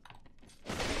thing.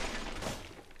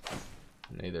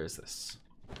 Neither is this.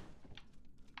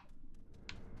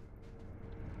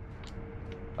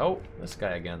 Oh, this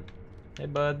guy again. Hey,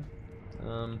 bud.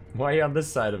 Why are you on this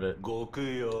side of it?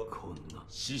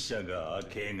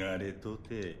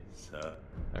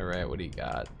 Alright, what do you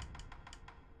got?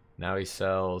 Now he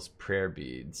sells prayer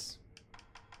beads.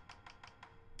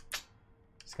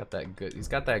 He's got that good. He's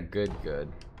got that good.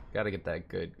 Gotta get that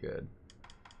good.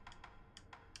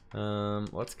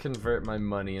 Let's convert my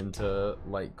money into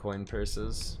Litecoin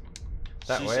purses.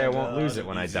 That way I won't lose it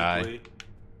when I die.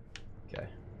 Okay.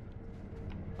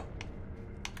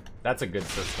 That's a good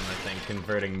system, I think.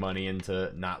 Converting money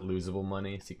into not losable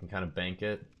money, so you can kind of bank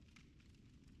it.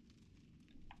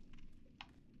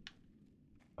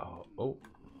 Oh.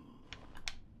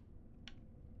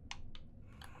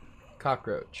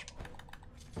 Cockroach.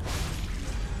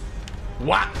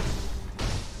 What?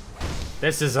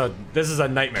 This is a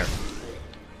nightmare.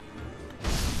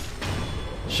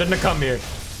 Shouldn't have come here.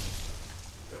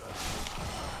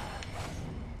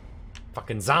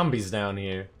 Fucking zombies down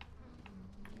here.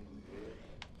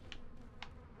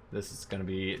 This is gonna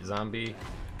be zombie.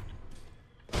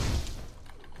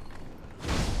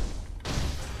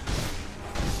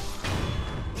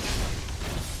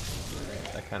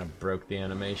 That kind of broke the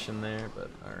animation there,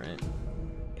 but alright.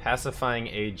 Pacifying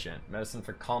agent. Medicine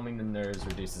for calming the nerves,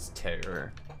 reduces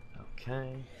terror.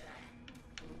 Okay.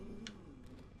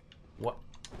 What?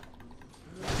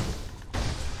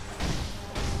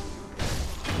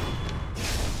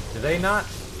 Do they not?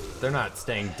 They're not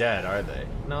staying dead, are they?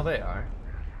 No, they are.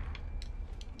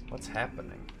 What's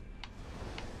happening?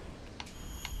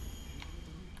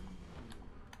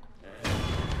 Do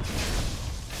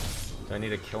I need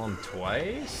to kill them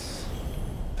twice?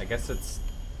 I guess it's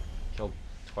killed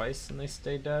twice and they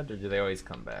stay dead, or do they always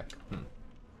come back?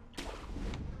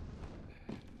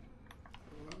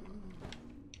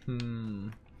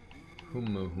 Humu.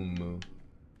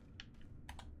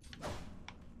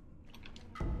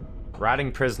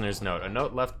 Rotting prisoner's note. A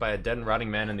note left by a dead and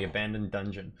rotting man in the abandoned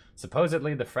dungeon.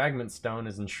 Supposedly, the fragment stone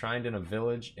is enshrined in a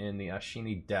village in the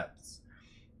Ashini depths.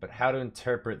 But how to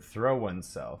interpret throw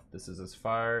oneself? This is as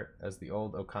far as the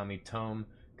old Okami tome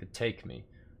could take me.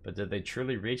 But did they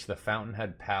truly reach the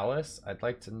Fountainhead Palace? I'd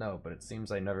like to know, but it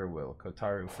seems I never will.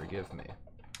 Kotaru, forgive me.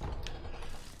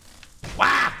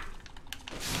 Wah!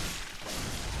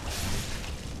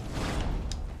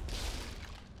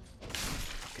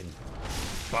 Fucking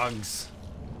bugs.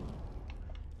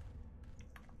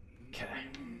 Okay.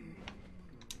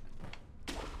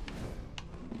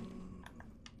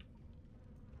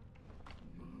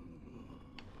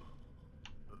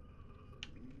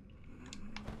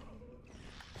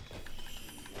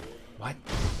 What?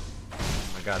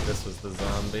 Oh my god, this was the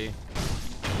zombie.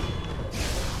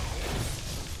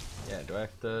 Yeah, do I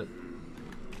have to...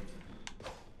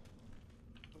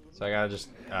 So I gotta just...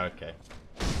 Oh, okay.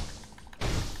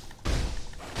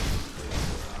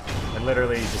 I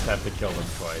literally just have to kill them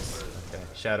twice. Okay.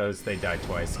 Shadows, they die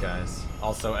twice, guys.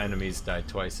 Also, enemies die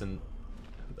twice, and...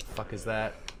 Who the fuck is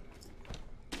that?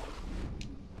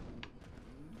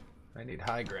 I need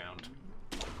high ground.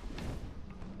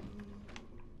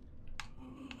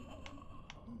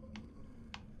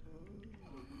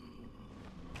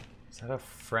 Is that a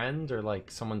friend or like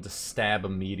someone to stab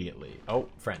immediately? Oh,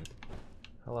 friend.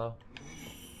 Hello.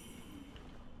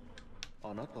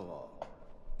 あなたは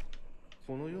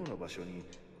このような場所に、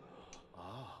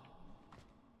ああ、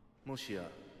もしや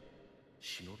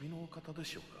忍びのお方で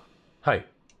しょうか。はい。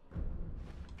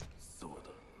そう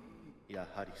だ。や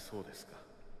はりそうですか。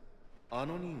あ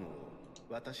の任を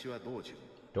私は道中。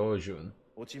道順。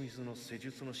落ち水の施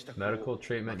術の支度を。Medical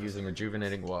treatment using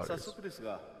rejuvenating 早 waters. 速です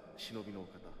が、忍びのお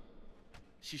方、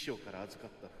師匠から預か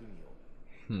った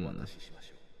文をお渡ししま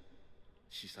しょう。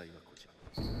司祭はこちら。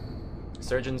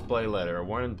Surgeon's bloody letter. A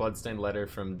worn and bloodstained letter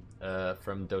from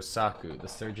Dosaku, the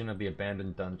surgeon of the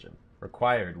abandoned dungeon.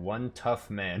 Required one tough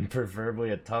man,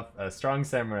 preferably a strong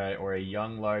samurai or a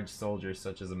young large soldier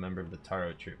such as a member of the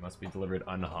Taro troop. Must be delivered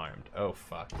unharmed. Oh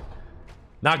fuck.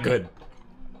 Not good.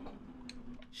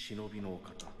 忍びのお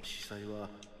方、司祭は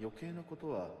余計なこと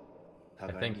は I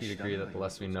think you'd agree that the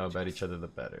less we know about each other, the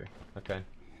better. Okay.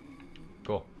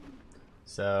 Cool.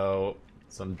 So,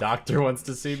 some doctor wants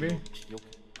to see me?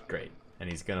 Great. And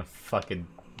he's gonna fucking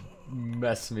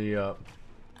mess me up.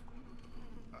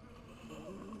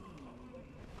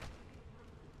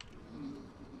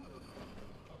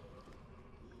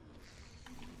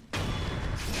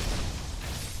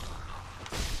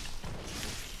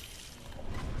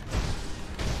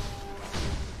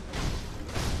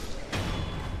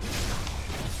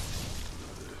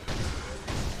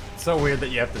 It's so weird that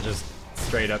you have to just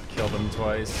straight up kill them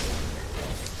twice.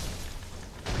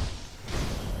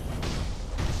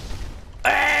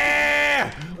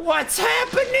 Ah! What's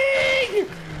happening?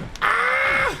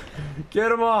 Ah!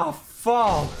 Get him off.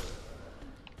 Fall.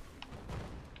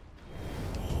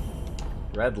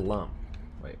 Red lump.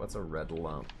 Wait, what's a red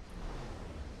lump?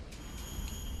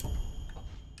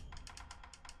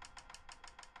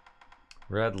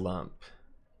 Red lump.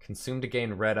 Consumed to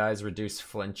gain red eyes, reduce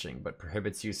flinching, but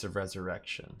prohibits use of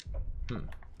resurrection.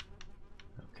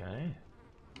 Okay.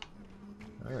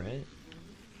 Alright.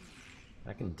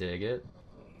 I can dig it.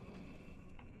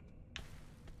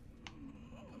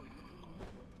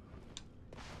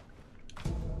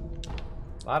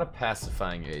 A lot of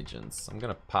pacifying agents. I'm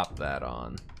gonna pop that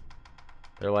on.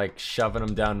 They're like shoving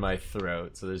them down my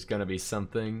throat, so there's gonna be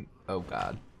something. Oh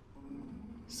god.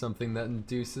 Something that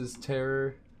induces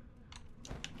terror.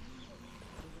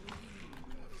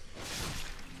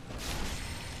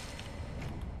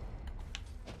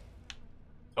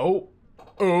 Oh!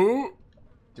 Oh!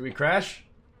 Do we crash?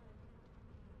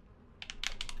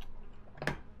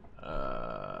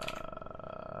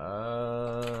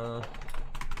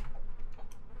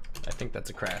 I think that's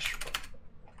a crash.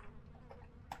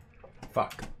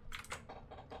 Fuck.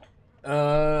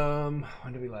 When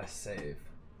did we last save?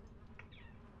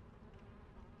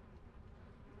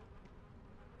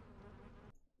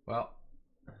 Well,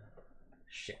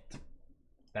 shit.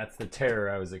 That's the terror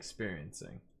I was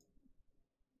experiencing.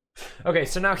 Okay,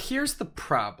 so now here's the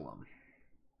problem.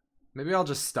 Maybe I'll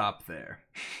just stop there.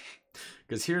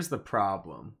 Because here's the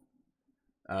problem.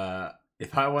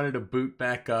 If I wanted to boot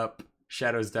back up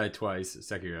Shadows Die Twice,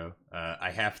 Sekiro,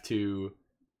 I have to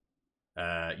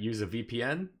use a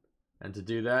VPN. And to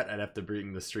do that, I'd have to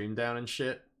bring the stream down and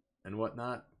shit and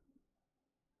whatnot.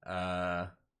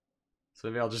 So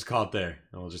maybe I'll just call it there.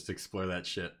 And we'll just explore that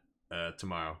shit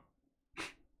tomorrow.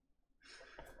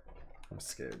 I'm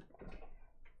scared.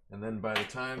 And then by the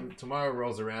time tomorrow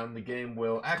rolls around, the game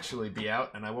will actually be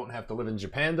out, and I won't have to live in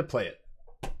Japan to play it.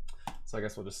 So I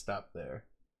guess we'll just stop there.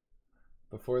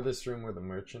 Before this room where the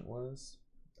merchant was?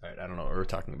 Alright, I don't know what we're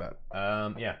talking about.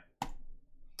 Yeah.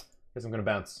 Guess I'm gonna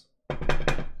bounce.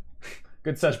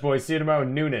 Good such, boys. See you tomorrow,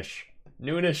 noonish.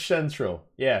 Noonish Central.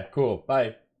 Yeah, cool.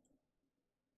 Bye.